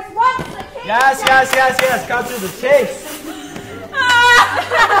 There was once a king. Yes. Got to the chase.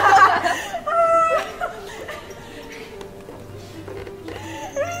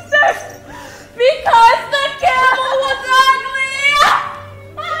 Because the camel was ugly!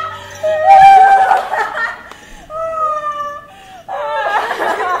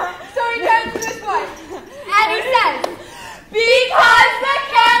 So he turns to his wife, and he says, Because the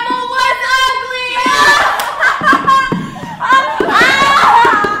camel was ugly!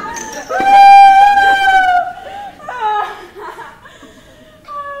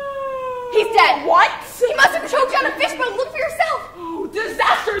 he's dead. What? He must have choked on a fish bone. Look for yourself. Oh,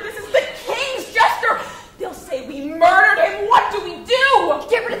 disaster! This is the king's jester! They'll say we murdered him. What do we do?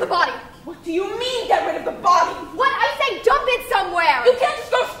 Get rid of the body. What do you mean, get rid of the body? What? I say dump it somewhere. You can't just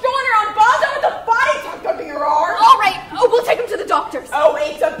go strolling around Gaza with the body tucked under your arm. All right. Oh, we'll take him to the doctor's. Oh,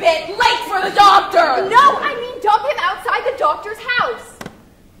 it's a bit late for the doctor. No, I mean dump him outside the doctor's house.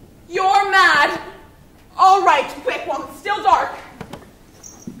 You're mad. All right, quick, while it's still dark.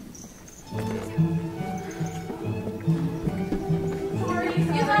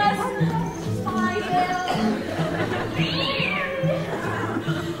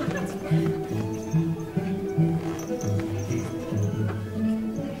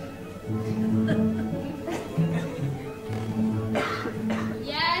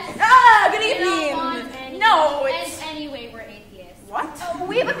 Yes. Ah, good We don't evening. want any- No, it's... And anyway, we're atheists. What?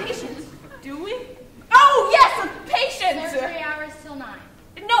 We have a patient. Do we? Oh, yes, a patient. Surgery hours till 9.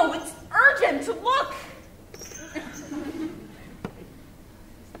 No, it's urgent. Look.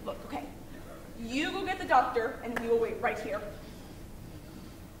 Look, okay. You go get the doctor, and we will wait right here.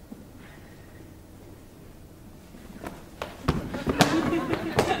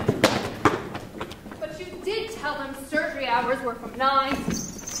 But you did tell them surgery hours were from 9.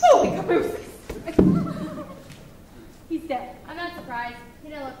 Holy cabooses. He's dead. I'm not surprised. He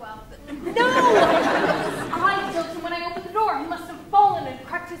didn't look well. No! I killed him when I opened the door. He must have fallen and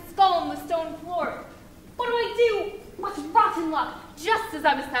cracked his skull on the stone floor. What do I do? What's rotten luck? Just as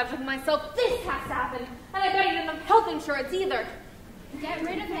I was stabbed with myself, this has to happen. And I bet he didn't have health insurance either. Get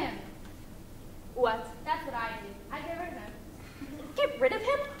rid of him. What? That's what I do. I get rid of him. Get rid of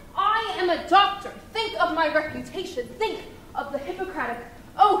him? I am a doctor. Think of my reputation. Think of the Hippocratic.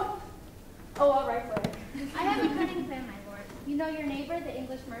 Oh, all right, Fred. I have a cunning plan, my lord. You know your neighbor, the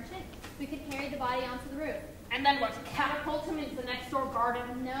English merchant? We could carry the body onto the roof. And then what? Catapult him into the next door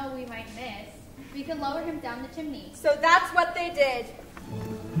garden? No, we might miss. We could lower him down the chimney. So that's what they did.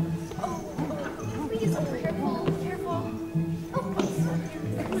 Please, careful, careful. Oh,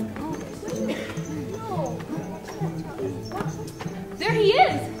 no. There he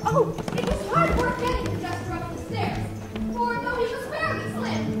is. Oh, it was hard work getting the jester up the stairs. For though he was fairly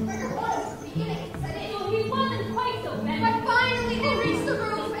slim, rigor was the beginning set in. So he wasn't quite so bad. But finally they reached the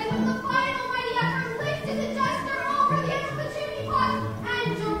roof, and with the final mighty effort lifted the jester over the edge of the chimney pot and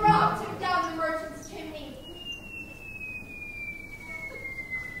dropped him down the merchant's chimney.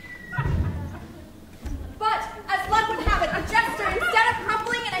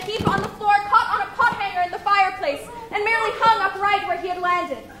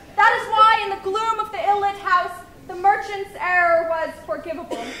 give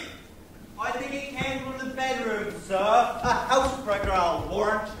up on? I think it came from the bedroom, sir. A housebreaker, I'll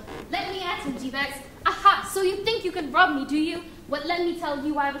warrant. Let me answer, G-Bags. Aha, so you think you can rob me, do you? Well, let me tell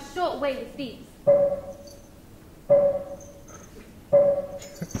you, I have a short way with thieves.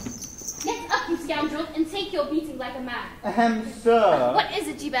 Get up, you scoundrel, and take your beating like a man. Sir. What is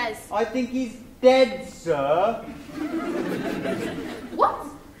it, G-Bags? I think he's dead, sir. What?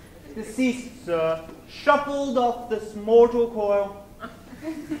 Deceased, sir. Shuffled off this mortal coil.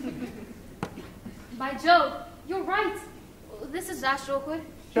 By Jove, you're right. This is astral awkward.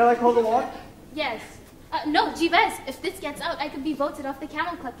 Shall I call the watch? Yes. No, G-Bags, if this gets out, I could be voted off the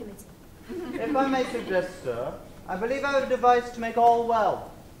Camel Club committee. If I may suggest, sir, I believe I have a device to make all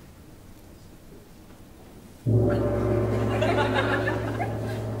well.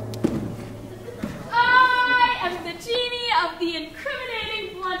 I am the genie of the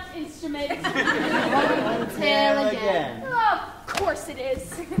incriminating blunt instrument. Tail again. Of course it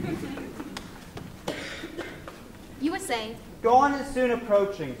is. You were saying? Dawn is soon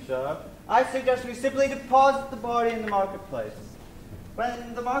approaching, sir. I suggest we simply deposit the body in the marketplace.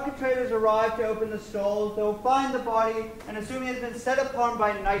 When the market traders arrive to open the stalls, they'll find the body and assume he has been set upon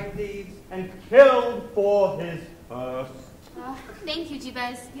by night thieves and killed for his purse. Oh, thank you,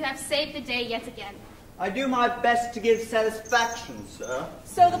 G-Bags. You have saved the day yet again. I do my best to give satisfaction, sir.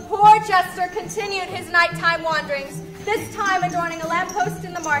 So the poor jester continued his nighttime wanderings, this time adorning a lamppost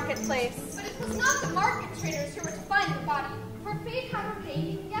in the marketplace. But it was not the market traders who were to find the body, for fate had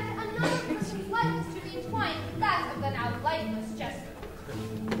ordained yet another person's life was to be entwined with that of the now lifeless jester.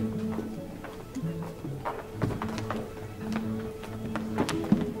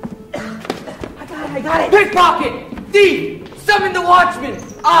 I got it! Pickpocket! Thief! Summon the watchman!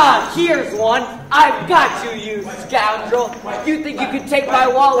 Ah, here's one. I've got you, you scoundrel. You think you could take my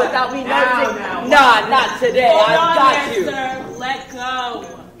wall without me noticing? Nah, not today. I've got you. Sir. Let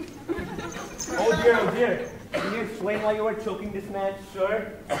go. Oh dear. Can you explain why you are choking this man,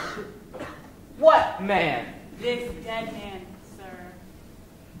 sir? What man? This dead man, sir.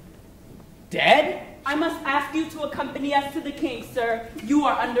 Dead? I must ask you to accompany us to the king, sir. You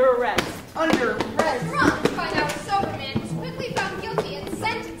are under arrest. Under arrest? Wrong to find our sober man was quickly found guilty and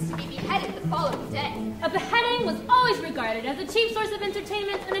sentenced to be beheaded the following day. A beheading was always regarded as a chief source of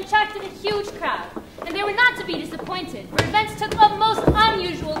entertainment and attracted a huge crowd, and they were not to be disappointed, for events took a most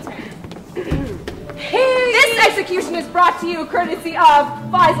unusual turn. This execution is brought to you courtesy of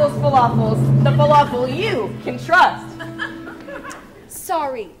Faisal's Falafels, the falafel you can trust.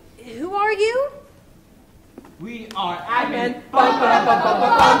 Sorry, who are you? We are admin.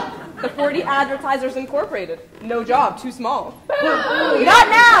 The 40 Advertisers Incorporated. No job too small. Not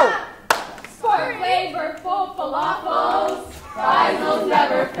now! For flavorful falafels, Faisal's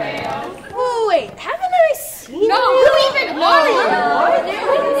never fails. Oh, wait, haven't I seen No, you? who even are you?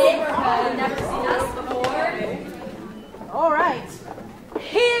 They're in the neighborhood. Never seen us before. All right.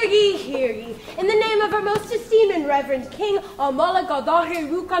 Hear ye, in the name of our most esteemed and reverend King Al-Malik Al-Dahir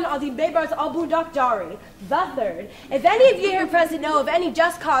Rukan Al-Din Al-Bundak Dari, the third, if any of you here present know of any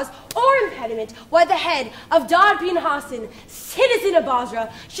just cause or impediment why the head of Dar bin Hassan, citizen of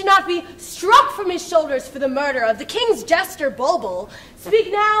Basra, should not be struck from his shoulders for the murder of the king's jester Bulbul,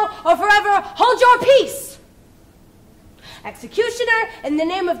 speak now or forever hold your peace. Executioner, in the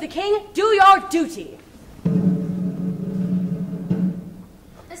name of the king, do your duty.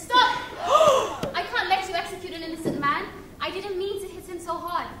 Stop! I can't let you execute an innocent man. I didn't mean to hit him so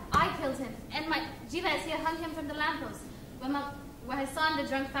hard. I killed him, and my Jivas here hung him from the lamppost where Hassan the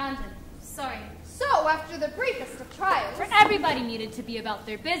drunk found him. Sorry. So, after the briefest of trials, For everybody needed to be about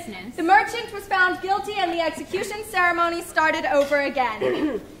their business. The merchant was found guilty and the execution ceremony started over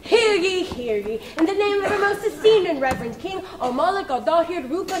again. Hear ye, in the name of our most esteemed and reverend King Al-Malik Al-Dahir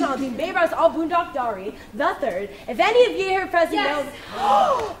Rukan Al-Din Al-Bundak Dari, the third, if any of you here present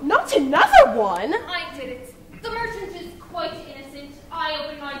know... Not another one! I did it. The merchant is quite innocent. I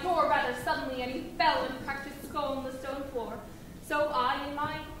opened my door rather suddenly and he fell and cracked his skull on the stone floor. So I and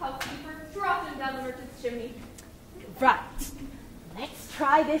my housekeeper dropped him down the merchant's chimney. Right. Let's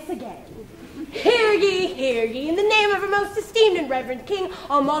try this again. Hear ye, in the name of our most esteemed and reverend King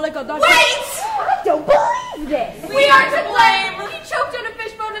Al-Malik Al-Dahir... Wait! I don't believe this! We are to blame! He choked on a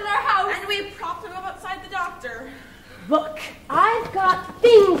fishbone in our house! And we propped him up outside the doctor. Look, I've got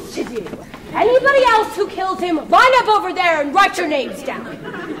things to do. Anybody else who killed him, line up over there and write your names down.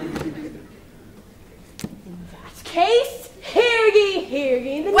 In that case, hear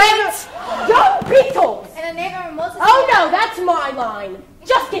ye, in the name of... Young Beatles! in the name of Moses. Oh no, that's my line.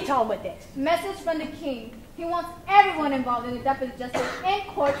 Just get on with it. Message from the king. He wants everyone involved in the death of the justice in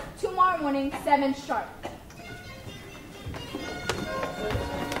court tomorrow morning, 7 sharp.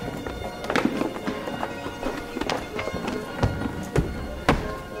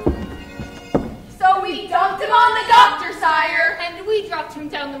 dropped him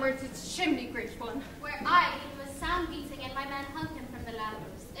down the merchant's chimney, great one. Where I gave him a sound beating and my man hung him from the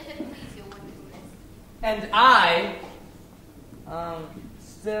ladders, if it please your wonderfulness. And I,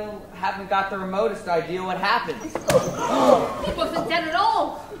 still haven't got the remotest idea what happened. He wasn't dead at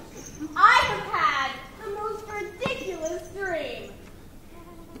all. I have had the most ridiculous dream.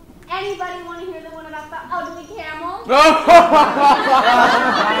 Anybody want to hear the one about the ugly camel?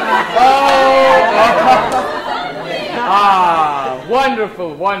 Ah,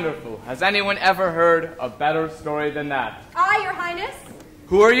 wonderful, wonderful. Has anyone ever heard a better story than that? I, your highness,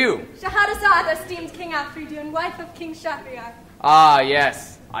 Who are you? Shahrazad, esteemed King Afridun, wife of King Shahryar. Ah,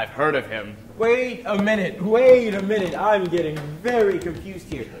 yes, I've heard of him. Wait a minute. I'm getting very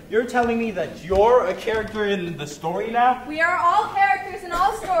confused here. You're telling me that you're a character in the story now? We are all characters in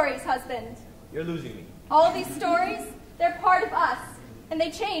all stories, husband. You're losing me. All these stories, they're part of us, and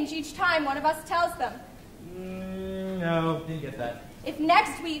they change each time one of us tells them. No, didn't get that. If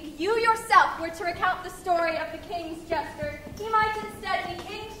next week you yourself were to recount the story of the king's jester, he might instead be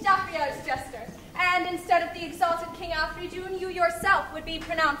King Shahryar's jester. And instead of the exalted King Afridun, you yourself would be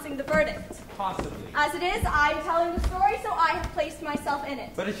pronouncing the verdict. Possibly. As it is, I'm telling the story, so I have placed myself in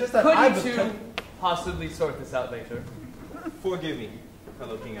it. But it's just that Could you two possibly sort this out later? Forgive me,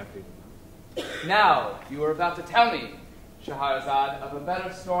 fellow King Afri. Now, you were about to tell me, Shahrazad, of a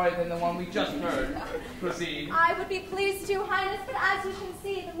better story than the one we just heard. Proceed. I would be pleased to, Highness, but as you can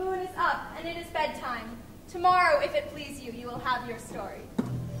see, the moon is up, and it is bedtime. Tomorrow, if it please you, you will have your story.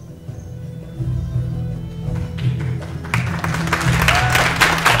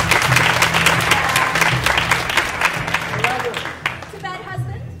 To bed,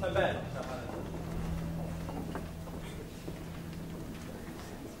 husband? To bed.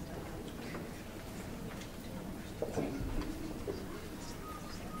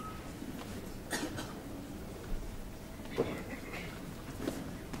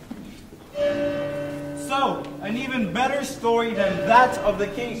 So, an even better story than that of the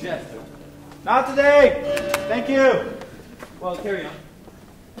king's jester. Not today. Thank you. Well, carry on.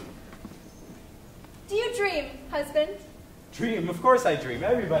 Do you dream, husband? Dream? Of course I dream.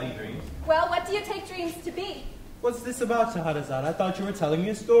 Everybody dreams. Well, what do you take dreams to be? What's this about, Shahrazad? I thought you were telling me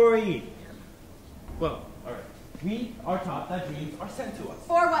a story. Well, all right. We are taught that dreams are sent to us.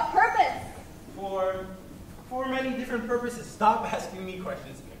 For what purpose? For many different purposes. Stop asking me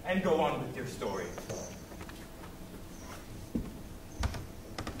questions and go on with your story.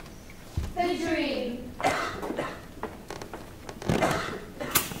 The dream.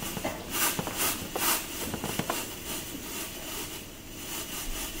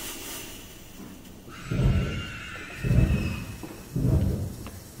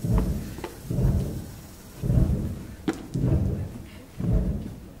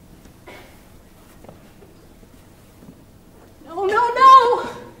 No, no, no!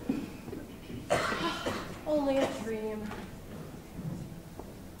 Only a dream.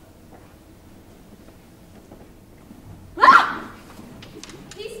 Ah!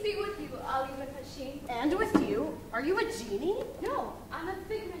 Peace be with you, Ali ibn Hashim. And with you? Are you a genie? No, I'm a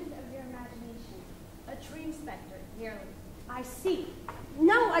figment of your imagination. A dream specter, merely. I see.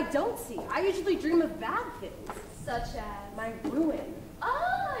 No, I don't see. I usually dream of bad things. Such as? My ruin.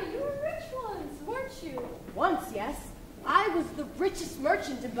 Ah, you were rich once, weren't you? Once, yes. I was the richest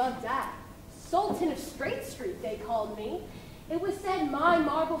merchant in Baghdad. Sultan of Straight Street, they called me. It was said my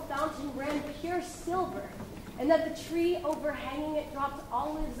marble fountain ran pure silver, and that the tree overhanging it dropped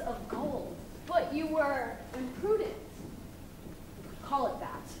olives of gold. But you were imprudent. Call it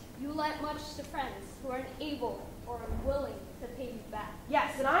that. You lent much to friends who are unable or unwilling to pay you back.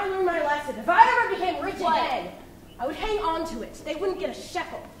 Yes, and I learned my lesson. If I ever became rich What? again, I would hang on to it. They wouldn't get a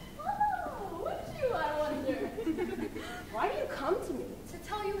shekel. Oh, would you, I wonder? Why do you come to me? To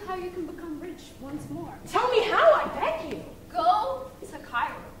tell you how you can become rich once more. Tell me how, I beg you. Go to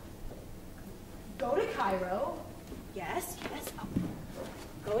Cairo. Go to Cairo. Yes, yes. Oh.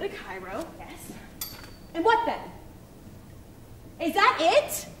 Go to Cairo. Yes. And what then? Is that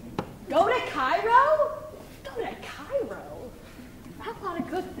it? Go to Cairo? Go to Cairo? How lot of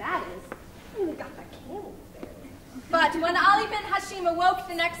good that is. I even got the camels there. But when Ali bin Hashim awoke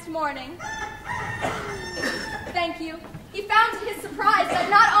the next morning, thank you, he found to his surprise that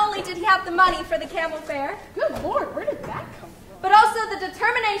not only did he have the money for the camel fare, good Lord, where did that come from? but also the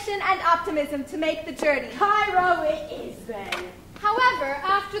determination and optimism to make the journey. Cairo it is then. However,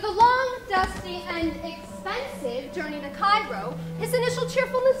 after the long, dusty, and expensive journey to Cairo, his initial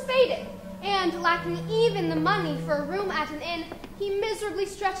cheerfulness faded, and lacking even the money for a room at an inn, he miserably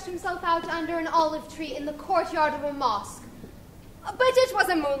stretched himself out under an olive tree in the courtyard of a mosque. But it was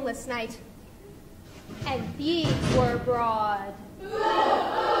a moonless night, and thieves were abroad.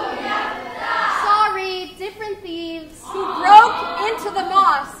 Sorry, different thieves. Who broke into the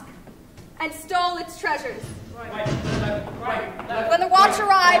mosque and stole its treasures. When the watch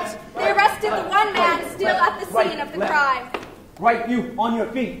arrived, they arrested the one man still at the scene of the crime. Right, you, on your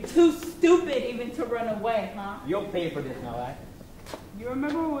feet. Too stupid even to run away, huh? You'll pay for this now, eh? You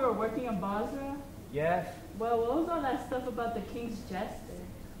remember when we were working in Basra? Yes. Well, what was all that stuff about the king's jester?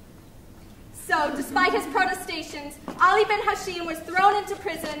 So, despite his protestations, Ali bin Hashim was thrown into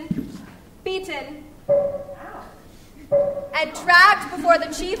prison, beaten, and dragged before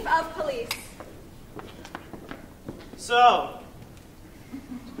the chief of police. So,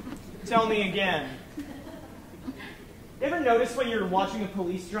 tell me again. You ever notice when you're watching a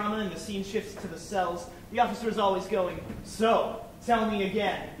police drama and the scene shifts to the cells, the officer is always going, so, tell me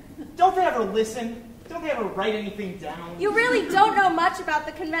again. Don't they ever listen? Don't they ever write anything down? You really don't know much about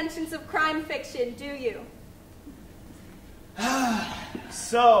the conventions of crime fiction, do you?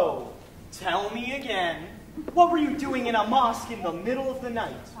 So, tell me again, what were you doing in a mosque in the middle of the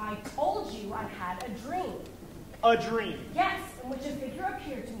night? I told you I had a dream. A dream? Yes, in which a figure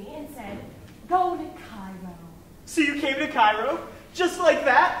appeared to me and said, go to Cairo. So you came to Cairo, just like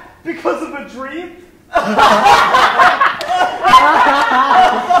that, because of a dream?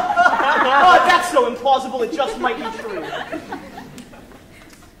 Oh, that's so implausible, it just might be true.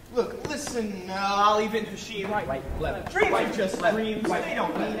 Look, listen, Ali bin Hashim. Dreams are just dreams. They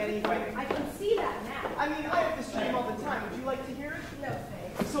don't mean anything. I can see that now. I mean, I have this dream all the time. Would you like to hear it? No,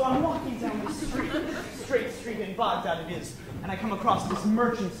 thanks. So I'm walking down this street, straight street in Baghdad it is, and I come across this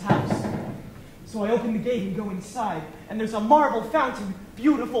merchant's house. So I open the gate and go inside, and there's a marble fountain,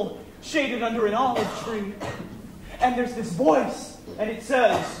 beautiful, shaded under an olive tree. And there's this voice, and it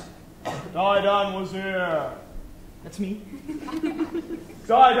says, Daidan was here. That's me.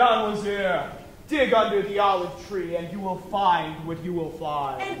 Daidan was here. Dig under the olive tree, and you will find what you will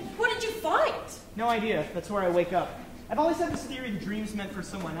find. And what did you find? No idea. That's where I wake up. I've always had this theory the dream's meant for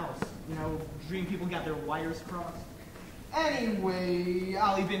someone else. You know, dream people got their wires crossed. Anyway,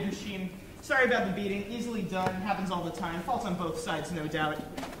 Ali bin Hashim, sorry about the beating. Easily done. Happens all the time. Faults on both sides, no doubt.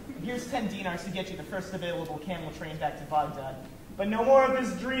 Here's 10 dinars to get you the first available camel train back to Baghdad. But no more of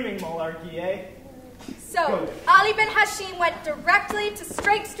this dreaming malarkey, eh? So, Ali bin Hashim went directly to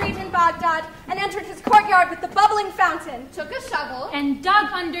Straight Street in Baghdad and entered his courtyard with the bubbling fountain, Took a shovel. And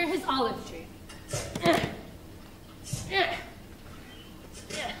dug under his olive tree.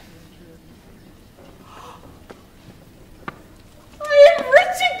 I am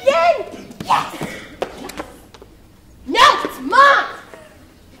rich again! Yes! Now it's mine!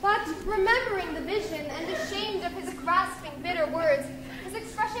 But remembering the vision and ashamed of his grasping, bitter words, his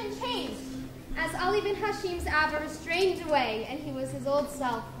expression changed as Ali bin Hashim's avarice drained away and he was his old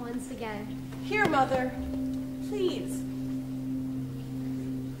self once again. Here, mother. Please.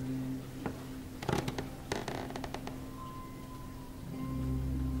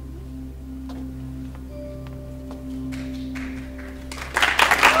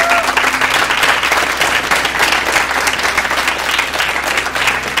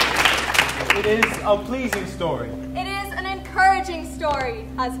 It is a pleasing story. It is an encouraging story,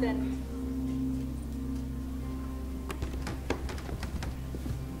 husband.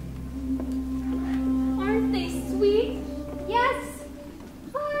 Aren't they sweet? Yes.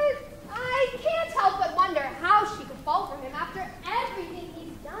 But I can't help but wonder how she could fall for him after everything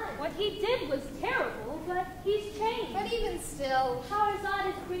he's done. What he did was terrible, but he's changed. But even still, Shahrazad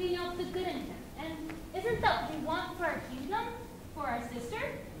is bringing out the good in him. And isn't that what we want for our kingdom? For our sister?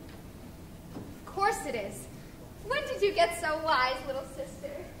 of course it is. When did you get so wise, little sister?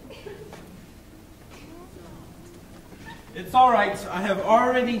 It's all right. I have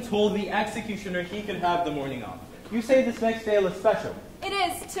already told the executioner he can have the morning off. You say this next tale is special. It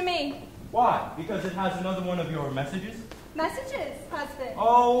is to me. Why? Because it has another one of your messages? Messages, husband.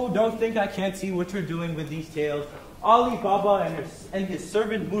 Oh, don't think I can't see what you're doing with these tales. Ali Baba and his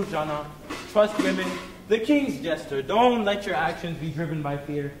servant Murjana trust women. The king's jester. Don't let your actions be driven by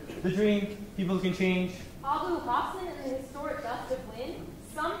fear. The dream, people can change. Abu Hassan and the historic gust of wind,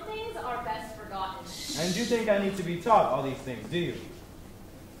 some things are best forgotten. And you think I need to be taught all these things, do you?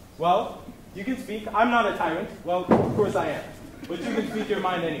 Well, you can speak. I'm not a tyrant. Well, of course I am. But you can speak your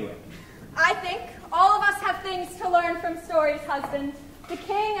mind anyway. I think all of us have things to learn from stories, husband. The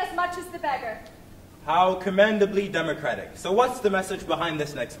king as much as the beggar. How commendably democratic. So what's the message behind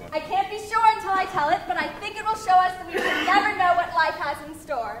this next one? I can't be sure until I tell it, but I think it will show us that we should never know what life has in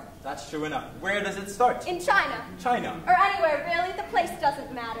store. That's true enough. Where does it start? In China. China. Or anywhere, really. The place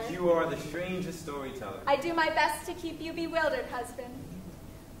doesn't matter. You are the strangest storyteller. I do my best to keep you bewildered, husband.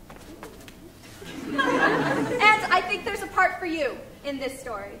 And I think there's a part for you in this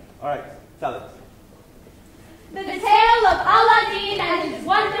story. All right, tell it. The tale of Aladdin and his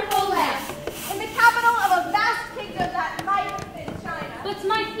wonderful lamp. In the capital of a vast kingdom that might have been China. But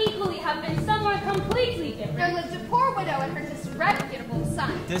might equally have been somewhere completely different. There lived a poor widow and her disreputable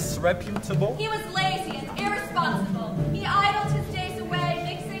son. Disreputable? He was lazy and irresponsible. He idled his days away,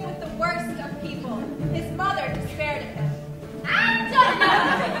 mixing with the worst of people. His mother despaired of him.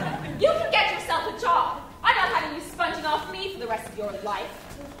 You can get yourself a job. I'm not having you sponging off me for the rest of your life.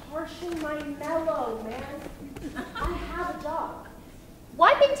 You're harshing my mellow, man. I have a job.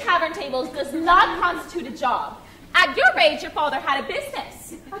 Wiping tavern tables does not constitute a job. At your age, your father had a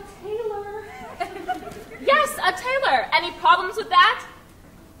business. A tailor. Yes, a tailor. Any problems with that?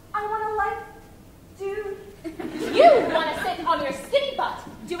 I want to, dude. You want to sit on your skinny butt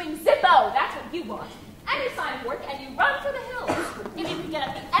doing Zippo. That's what you want. And you sign work and you run for the hills. If you can get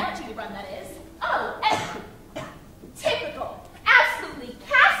up the energy to run, that is. Oh, and typical. Absolutely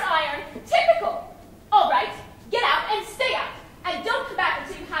cast iron typical. All right, get out and stay out. And don't come back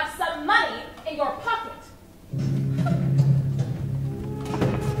until you have some money in your pocket.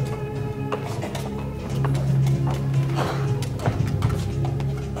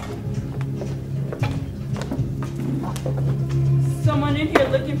 Someone in here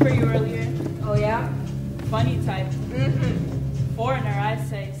looking for you earlier. Oh, yeah? Funny type. Mm-hmm. Foreigner, I'd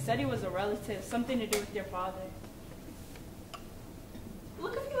say. Said he was a relative. Something to do with your father.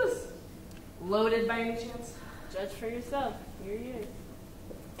 Look if he was loaded by any chance. Judge for yourself. Here he is.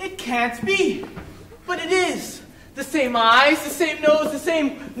 It can't be, but it is. The same eyes, the same nose, the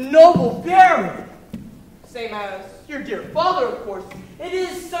same noble bearing. Same as? Your dear father, of course. It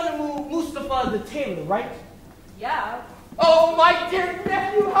is son of Mustafa the tailor, right? Yeah. Oh, my dear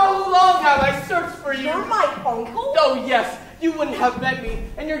nephew, how long have I searched for you? You're my uncle? Oh, yes. You wouldn't have met me,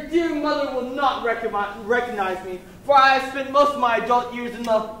 and your dear mother will not recognize me, for I have spent most of my adult years in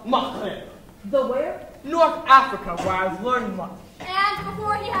the Montgomery. The where? North Africa, where I've learned much. And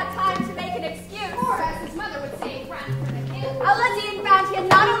before he had time to make an excuse, Or, as his mother would say, run for the hills. Aladdin found he had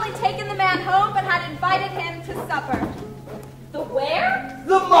not only taken the man home, but had invited him to supper. The where?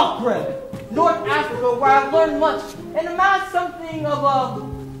 The Maghreb, North Africa, where I've learned much and amassed something of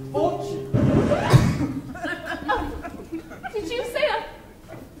a fortune. Did you say a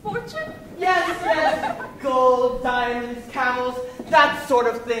fortune? Yes. Gold, diamonds, camels, that sort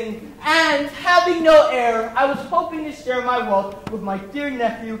of thing. And having no heir, I was hoping to share my wealth with my dear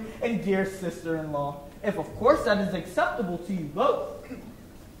nephew and dear sister-in-law. If, of course, that is acceptable to you both.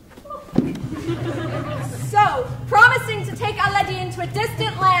 So, promising to take Aladdin to a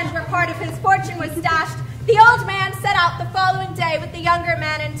distant land where part of his fortune was stashed, the old man set out the following day with the younger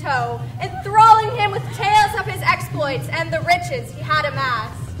man in tow, enthralling him with tales of his exploits and the riches he had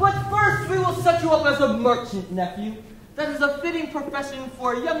amassed. But first, we will set you up as a merchant, nephew. That is a fitting profession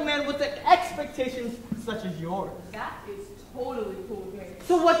for a young man with expectations such as yours. That is totally cool with me.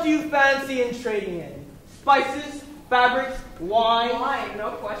 So what do you fancy in trading in? Spices, fabrics, wine? Wine,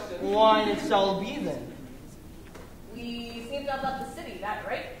 no question. Wine it shall be then. We seem to have left the city, that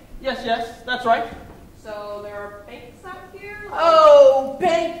right? Yes, that's right. So there are banks out here? Oh,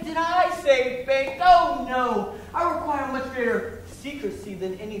 bank, did I say bank? Oh, no. I require much greater secrecy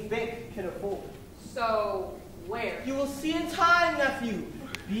than any bank can afford. So, where? You will see in time, nephew.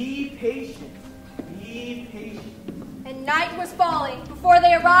 Be patient. Be patient. And night was falling before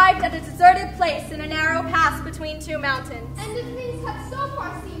they arrived at a deserted place in a narrow pass between two mountains. And if things have so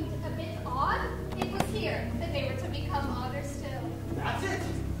far seemed a bit odd, it was here that they were to become odder still. That's it.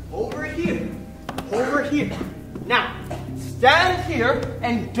 Over here. Over here. Now, stand here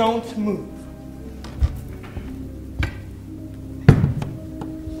and don't move.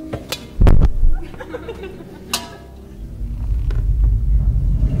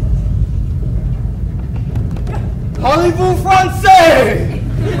 Parlez-vous français?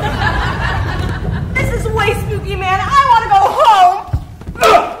 This is way spooky, man. I want to go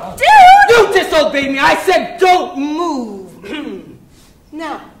home. Dude! You disobeyed me. I said don't move.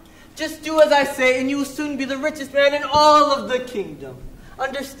 Now, just do as I say and you will soon be the richest man in all of the kingdom.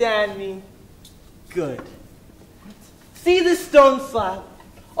 Understand me? Good. See this stone slab?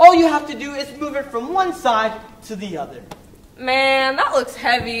 All you have to do is move it from one side to the other. Man, that looks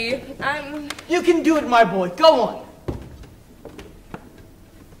heavy. You can do it, my boy. Go on.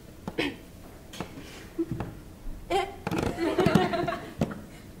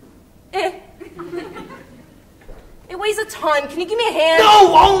 It weighs a ton. Can you give me a hand?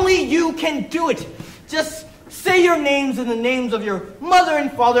 No, only you can do it. Just say your names and the names of your mother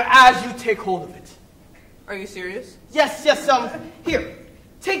and father as you take hold of it. Are you serious? Yes, here.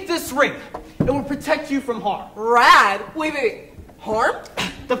 Take this ring. It will protect you from harm. Rad? Wait. Harm?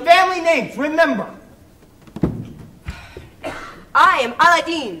 The family names, remember. I am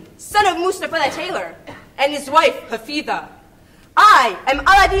Aladdin, son of Mustafa the tailor, and his wife, Hafida. I am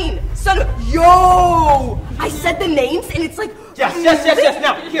Aladdin, son of... Yo! I said the names, and it's like... Yes.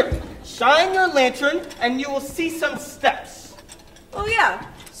 Now, here. Shine your lantern, and you will see some steps. Oh, yeah.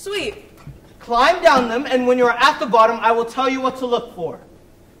 Sweet. Climb down them, and when you're at the bottom, I will tell you what to look for.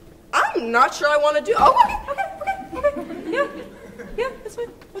 I'm not sure I want to do... Oh, okay. Yeah, that's fine.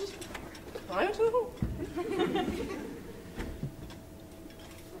 I'll just climb to the hole.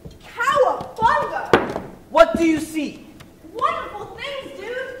 Cowabunga! What do you see? Wonderful things,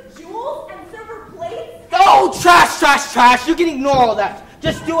 dude! Jewels and silver plates. Oh, trash! You can ignore all that.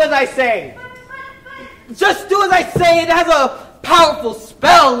 Just do as I say. Just do as I say. It has a powerful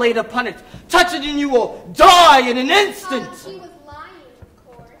spell laid upon it. Touch it and you will die in an instant. He was lying, of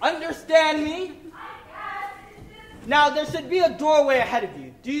course. Understand me? Now, there should be a doorway ahead of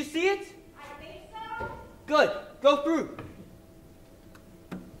you. Do you see it? I think so. Good. Go through.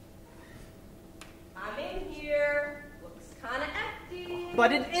 I'm in here. Looks kind of empty.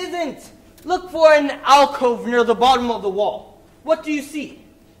 But it isn't. Look for an alcove near the bottom of the wall. What do you see?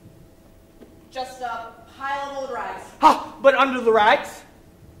 Just a pile of old rags. Ha! But under the rags?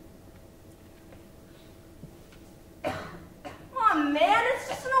 Oh man, it's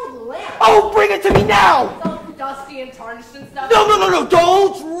just an old lamp. Oh, bring it to me now! It's all dusty and tarnished and stuff. No,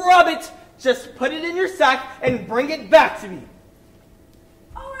 don't rub it! Just put it in your sack and bring it back to me.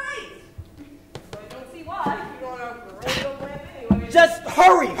 Alright. So I don't see why you want a great old lamp anyway. Just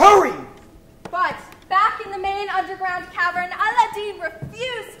hurry! But back in the main underground cavern, Aladdin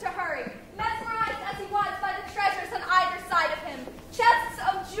refused to hurry, mesmerized as he was by the treasures on either side of him. Chests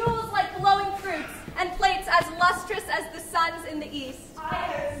of jewels like glowing fruits, and plates as lustrous as the suns in the east.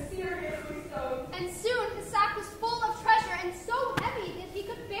 I am seriously stoned. And soon his sack was full of treasure and so heavy that he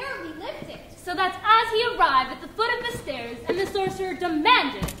could barely lift it. So that as he arrived at the foot of the stairs and the sorcerer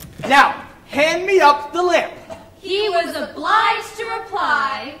demanded, Now, hand me up the lamp. he was obliged to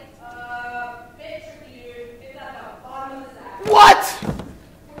reply, Bit tricky, dude. It's at the bottom of the sack. What?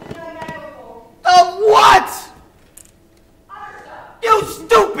 What? Other stuff. You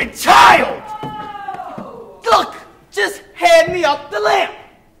stupid child! Oh. Look, just hand me up the lamp.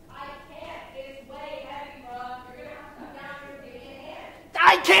 I can't. It's way heavy, bro. You're gonna have to come down here and give me a hand.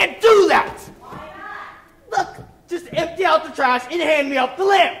 I can't do that. Why not? Look, just empty out the trash and hand me up the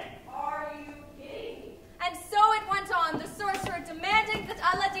lamp. Are you kidding me? And so it went on, the sorcerer demanding that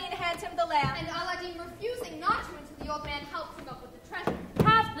Aladdin hand him the lamp. And Aladdin refusing not to until the old man helped him up with the treasure.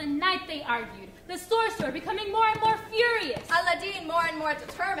 half the night they argued, the sorcerer becoming more and more furious. Aladdin more and more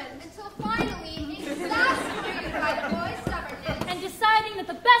determined. Until finally, exasperated by the boy's stubbornness, And deciding that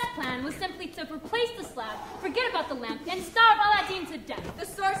the best plan was simply to replace the slab, forget about the lamp, and starve Aladdin to death. The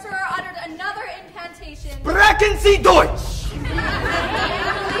sorcerer uttered another incantation. Sprechen Sie Deutsch! And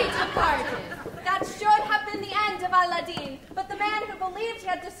immediately departed. That should have been the end of Aladdin, but the man who believed he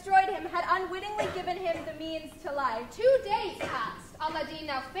had destroyed him had unwittingly given him the means to life. 2 days passed. Aladdin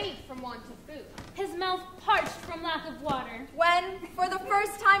now faint from want of food. His mouth parched from lack of water. When, for the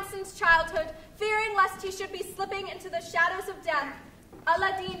first time since childhood, fearing lest he should be slipping into the shadows of death,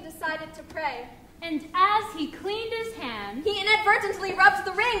 Aladdin decided to pray. And as he cleaned his hands, He inadvertently rubbed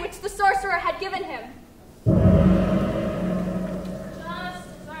the ring which the sorcerer had given him. just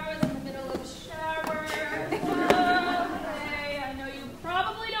as I was in the middle of a shower. Okay, I know you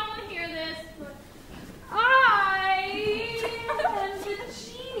probably don't want to hear this, but I am the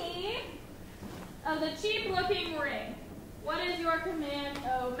genie of the cheap-looking ring. What is your command,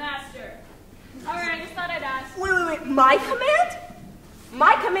 oh master? All right, I just thought I'd ask. Wait. My command?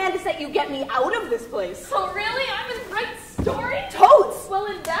 My command is that you get me out of this place. Oh, really? I'm in the right story? Totes! Well,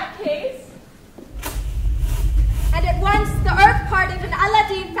 in that case... And at once the earth parted and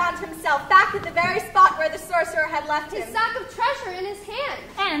Aladdin found himself back at the very spot where the sorcerer had left him. His sack of treasure in his hand.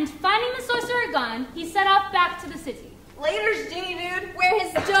 And, finding the sorcerer gone, he set off back to the city. Later's genie, dude. Where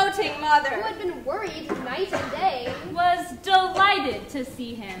his doting mother, Who had been worried night and day. Was delighted to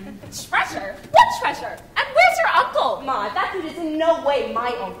see him. Treasure? What treasure? And where's your uncle? Ma, that dude is in no way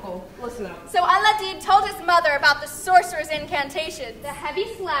my uncle. Listen up. So Aladdin told his mother about the sorcerer's incantation. The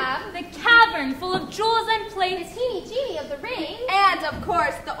heavy slab. The cavern full of jewels and The plates. teeny genie of the ring. And, of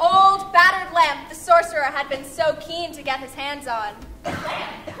course, the old, battered lamp the sorcerer had been so keen to get his hands on.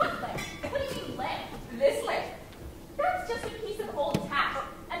 Lamp? What lamp? What do you mean lamp? This lamp? That's just a piece of old tack.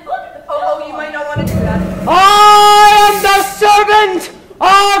 And look at the Oh, you might not want to do that. I am the servant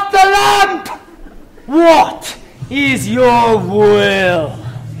of the lamp! What is your will?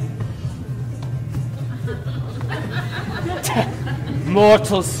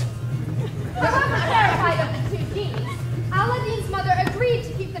 Mortals. Terrified of the two genies, Aladdin's mother agreed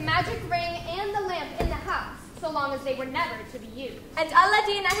to keep the magic ring and the lamp in the house, so long as they were never to be used. And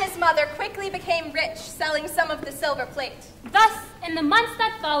Aladdin and his mother quickly became rich, selling some of the silver plate. Thus, in the months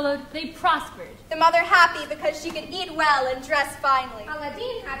that followed, they prospered. The mother happy because she could eat well and dress finely.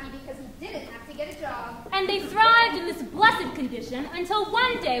 Aladdin happy because he didn't have to get a job. And they thrived in this blessed condition until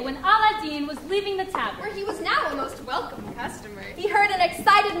one day when Aladdin was leaving the tavern, where he was now a most welcome customer. He heard an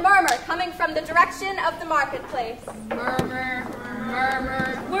excited murmur coming from the direction of the marketplace. Murmur,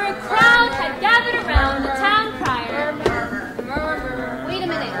 murmur. Where a crowd had gathered around the town crier. Murmur, murmur. Wait a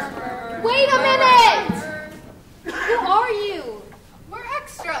minute. Wait a minute! Who are you? We're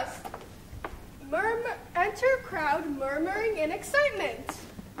extras. Enter crowd murmuring in excitement.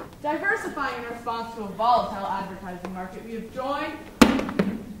 Diversifying in response to a volatile advertising market, we have joined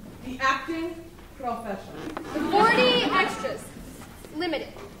the acting profession. The 40 extras, limited,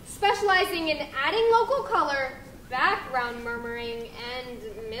 specializing in adding local color, background murmuring, and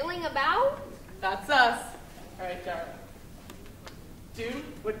milling about. That's us. All right, Jared. Do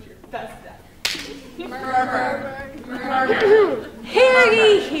what you're best at. Hear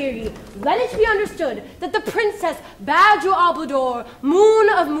ye. Let it be understood that the Princess Badger Oblador, Moon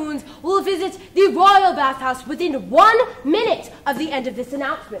of Moons, will visit the royal bathhouse within 1 minute of the end of this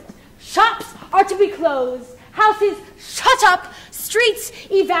announcement. Shops are to be closed, houses shut up, streets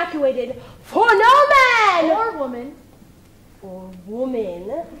evacuated, for no man or woman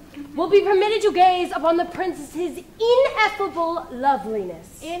will be permitted to gaze upon the princess's ineffable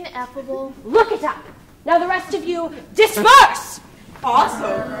loveliness. Ineffable? Look it up. Now the rest of you, disperse!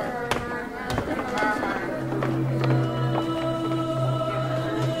 Awesome.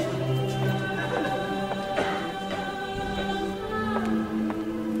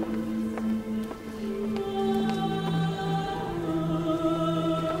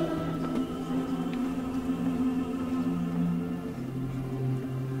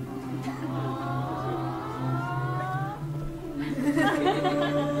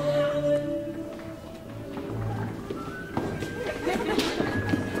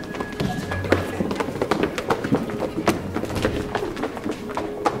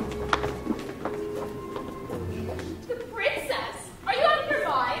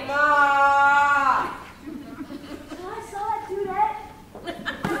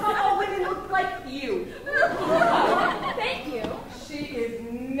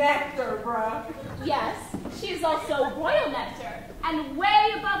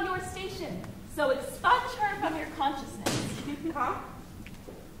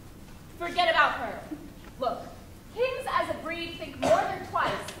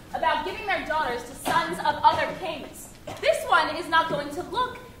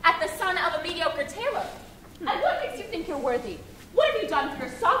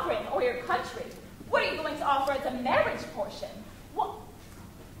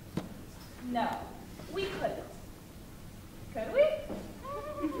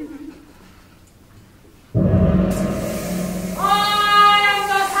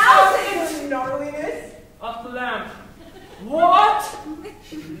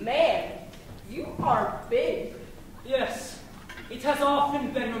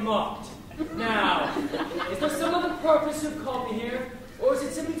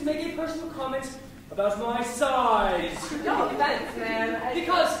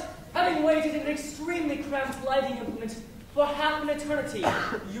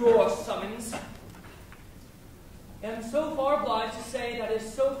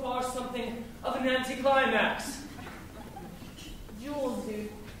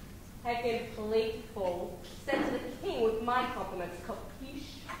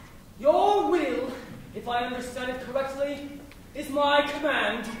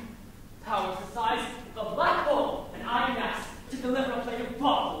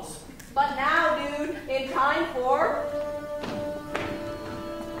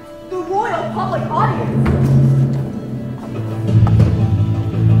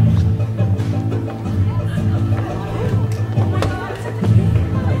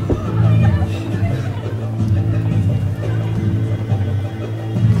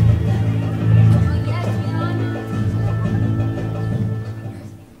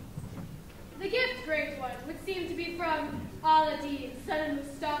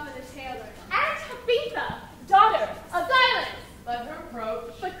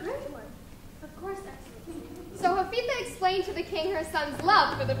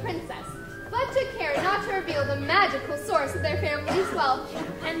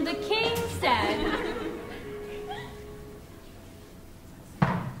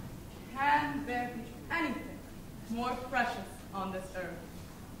 Can there be anything more precious on this earth?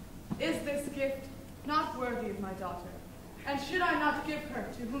 gift not worthy of my daughter, and should I not give her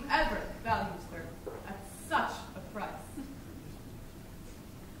to whomever values her at such a price?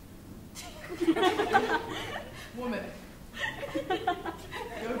 Woman,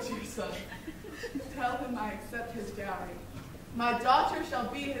 go to your son. Tell him I accept his dowry. My daughter shall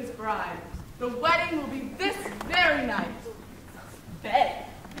be his bride. The wedding will be this very night. Bet.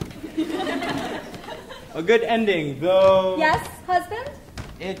 A good ending, though. Yes, husband?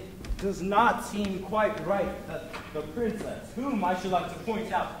 It does not seem quite right that the princess, whom I should like to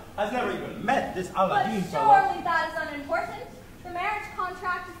point out, has never even met this Aladdin But fellow. surely that is unimportant. The marriage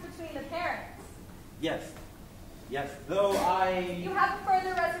contract is between the parents. Yes, though You have a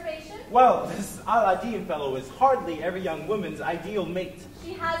further reservation? Well, this Aladdin fellow is hardly every young woman's ideal mate.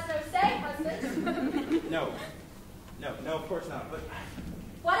 She has no say, husband. No, of course not, but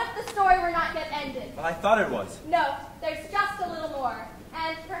What if the story were not yet ended? I thought it was. No, there's just a little more.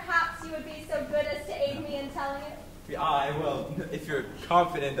 And perhaps you would be so good as to aid me in telling it? Well, if you're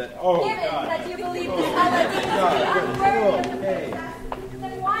confident that, oh Given God. that you believe this Aladdin to be unworthy of the princess,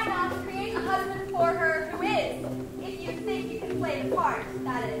 then why not create a husband for her who is, if you think you can play the part,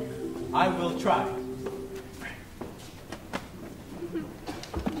 that is. I will try.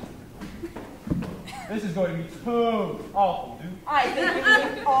 This is going to be so awful, dude. I think it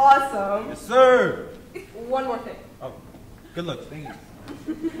would be awesome. Yes, sir. One more thing. Oh, good looks, thank you.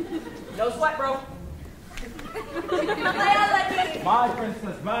 No sweat, bro. My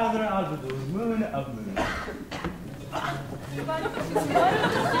princess Badr al-Budur, moon of moon.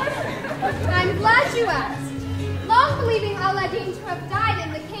 I'm glad you asked. Long believing Aladdin to have died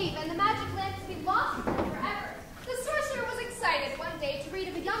in the cave and the magic lamp to be lost to him forever, the sorcerer was excited one day to read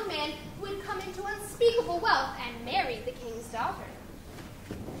of a young man who had come into unspeakable wealth and married the king's daughter.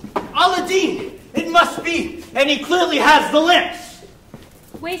 Aladdin! It must be! And he clearly has the lamps!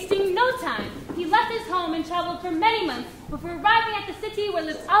 Wasting no time, he left his home and traveled for many months before arriving at the city where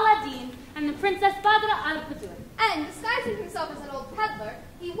lived Aladdin and the Princess Badr al-Budur. And, disguising himself as an old peddler,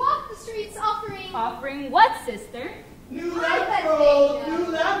 he walked the streets offering... Offering what, sister? New lamp roll! New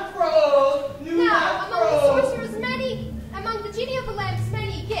lamp roll! New Now, lamp among the roll! sorcerer's among the genie of the lamp's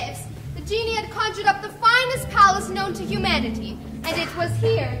many gifts, the genie had conjured up the finest palace known to humanity, and it was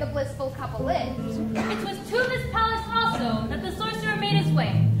here the blissful couple lived. It was to this palace also that the sorcerer made his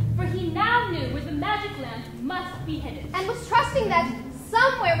way, for he now knew where the magic lamp must be hidden. And was trusting that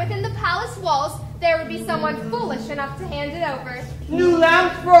somewhere within the palace walls there would be someone foolish enough to hand it over. New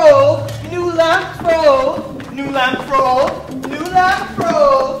lamp roll! New lamp roll! New lamp roll! New lamp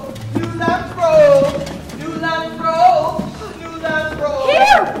roll! New lamp roll! New lamp roll! New lamp roll!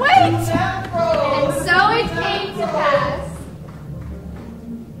 Here, wait! New lamp roll! And so it came to pass.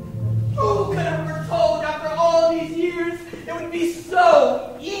 Who could have foretold after all these years it would be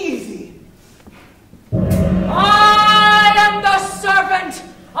so easy? I am the servant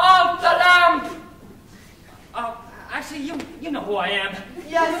of the lamp. Actually, you know who I am.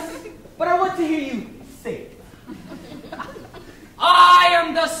 Yes, but I want to hear you say it. I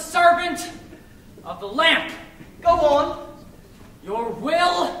am the servant of the lamp. Go on. Your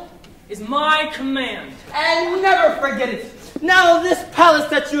will is my command. And never forget it. Now this palace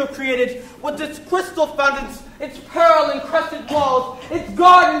that you have created, with its crystal fountains, its pearl-encrusted walls, its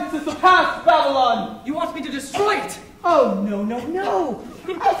gardens to surpass Babylon. You want me to destroy it? Oh, no.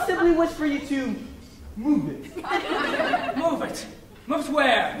 I simply wish for you to move it. Move it. Move to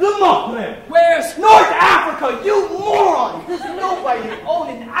where? The Montgomery. Where's North Africa, you moron! There's no way you own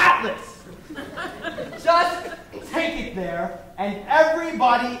an atlas. Just take it there, and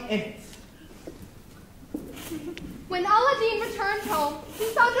everybody in it. When Aladdin returned home, he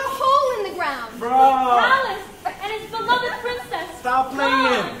found a hole in the ground. Bro! Palace and his beloved princess. Stop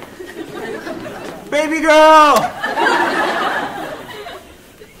playing. Baby girl!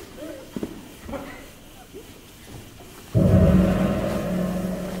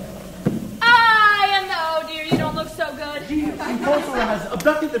 Oh dear, you don't look so good. The sorcerer has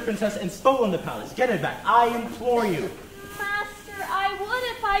abducted the princess and stolen the palace. Get it back. I implore you. Master, I would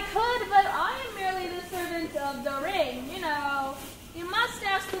if I could, but I am merely the servant of the ring, you know. You must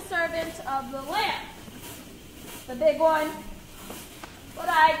ask the servant of the lamp. The big one. What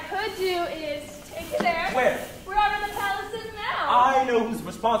I could do is take you there. Where? Wherever the palace is now. I know who's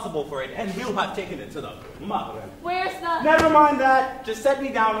responsible for it, and he'll have taken it to the Montgomery. Where's the... Never mind that. Just set me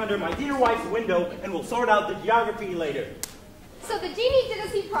down under my dear wife's window, and we'll sort out the geography later. So the genie did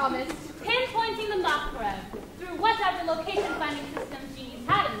as he promised. Pinpointing the Makhreb through whatever location finding systems genies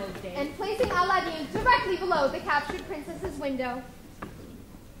had in those days. And placing Aladdin directly below the captured princess's window.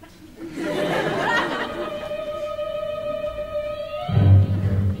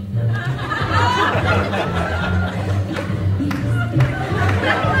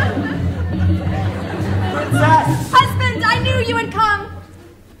 Princess! Husband, I knew you would come.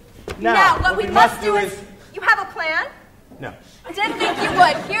 Now, what we must do is... You have a plan? No. I didn't think you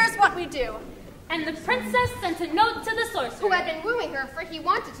would. Here's what we do. And the princess sent a note to the sorcerer, who had been wooing her, for he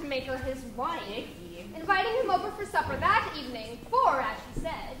wanted to make her his wife, inviting him over for supper that evening, for, as she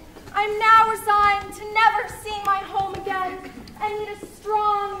said, I'm now resigned to never seeing my home again, and need a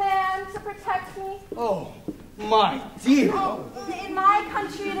strong man to protect me. Oh, my dear. In my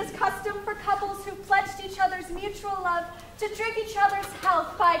country, it is custom for couples who pledged each other's mutual love to drink each other's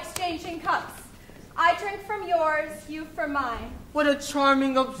health by exchanging cups. I drink from yours, you from mine. What a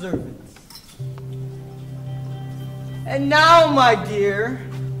charming observance. And now, my dear,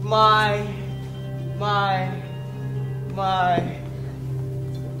 my. My.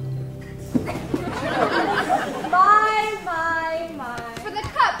 For the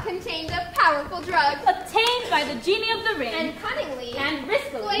cup contained a powerful drug, obtained by the genie of the ring, and cunningly and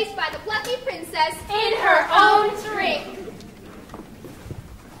riskily placed by the plucky princess in her own drink.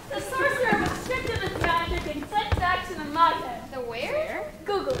 The sorcerer was stripped of his magic and set to action in my head. The where?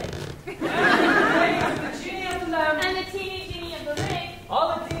 Google it. The genie of the lamp, And the teeny genie of the ring.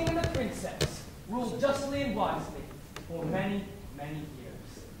 all the king and the princess, ruled justly and wisely for many, many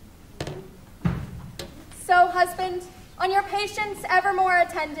years. So, husband, on your patience evermore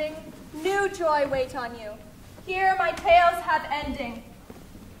attending, new joy wait on you. Here my tales have ending.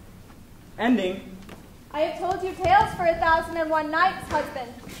 Ending? I have told you tales for 1,001 nights,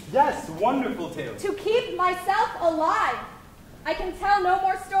 husband. Yes, wonderful tales. To keep myself alive. I can tell no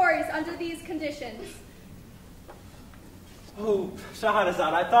more stories under these conditions. Oh,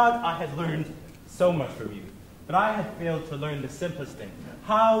 Shahrazad, I thought I had learned so much from you, but I had failed to learn the simplest thing,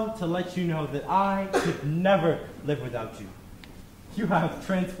 how to let you know that I could never live without you. You have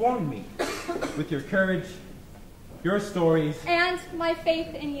transformed me with your courage, your stories, and my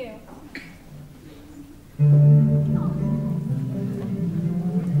faith in you.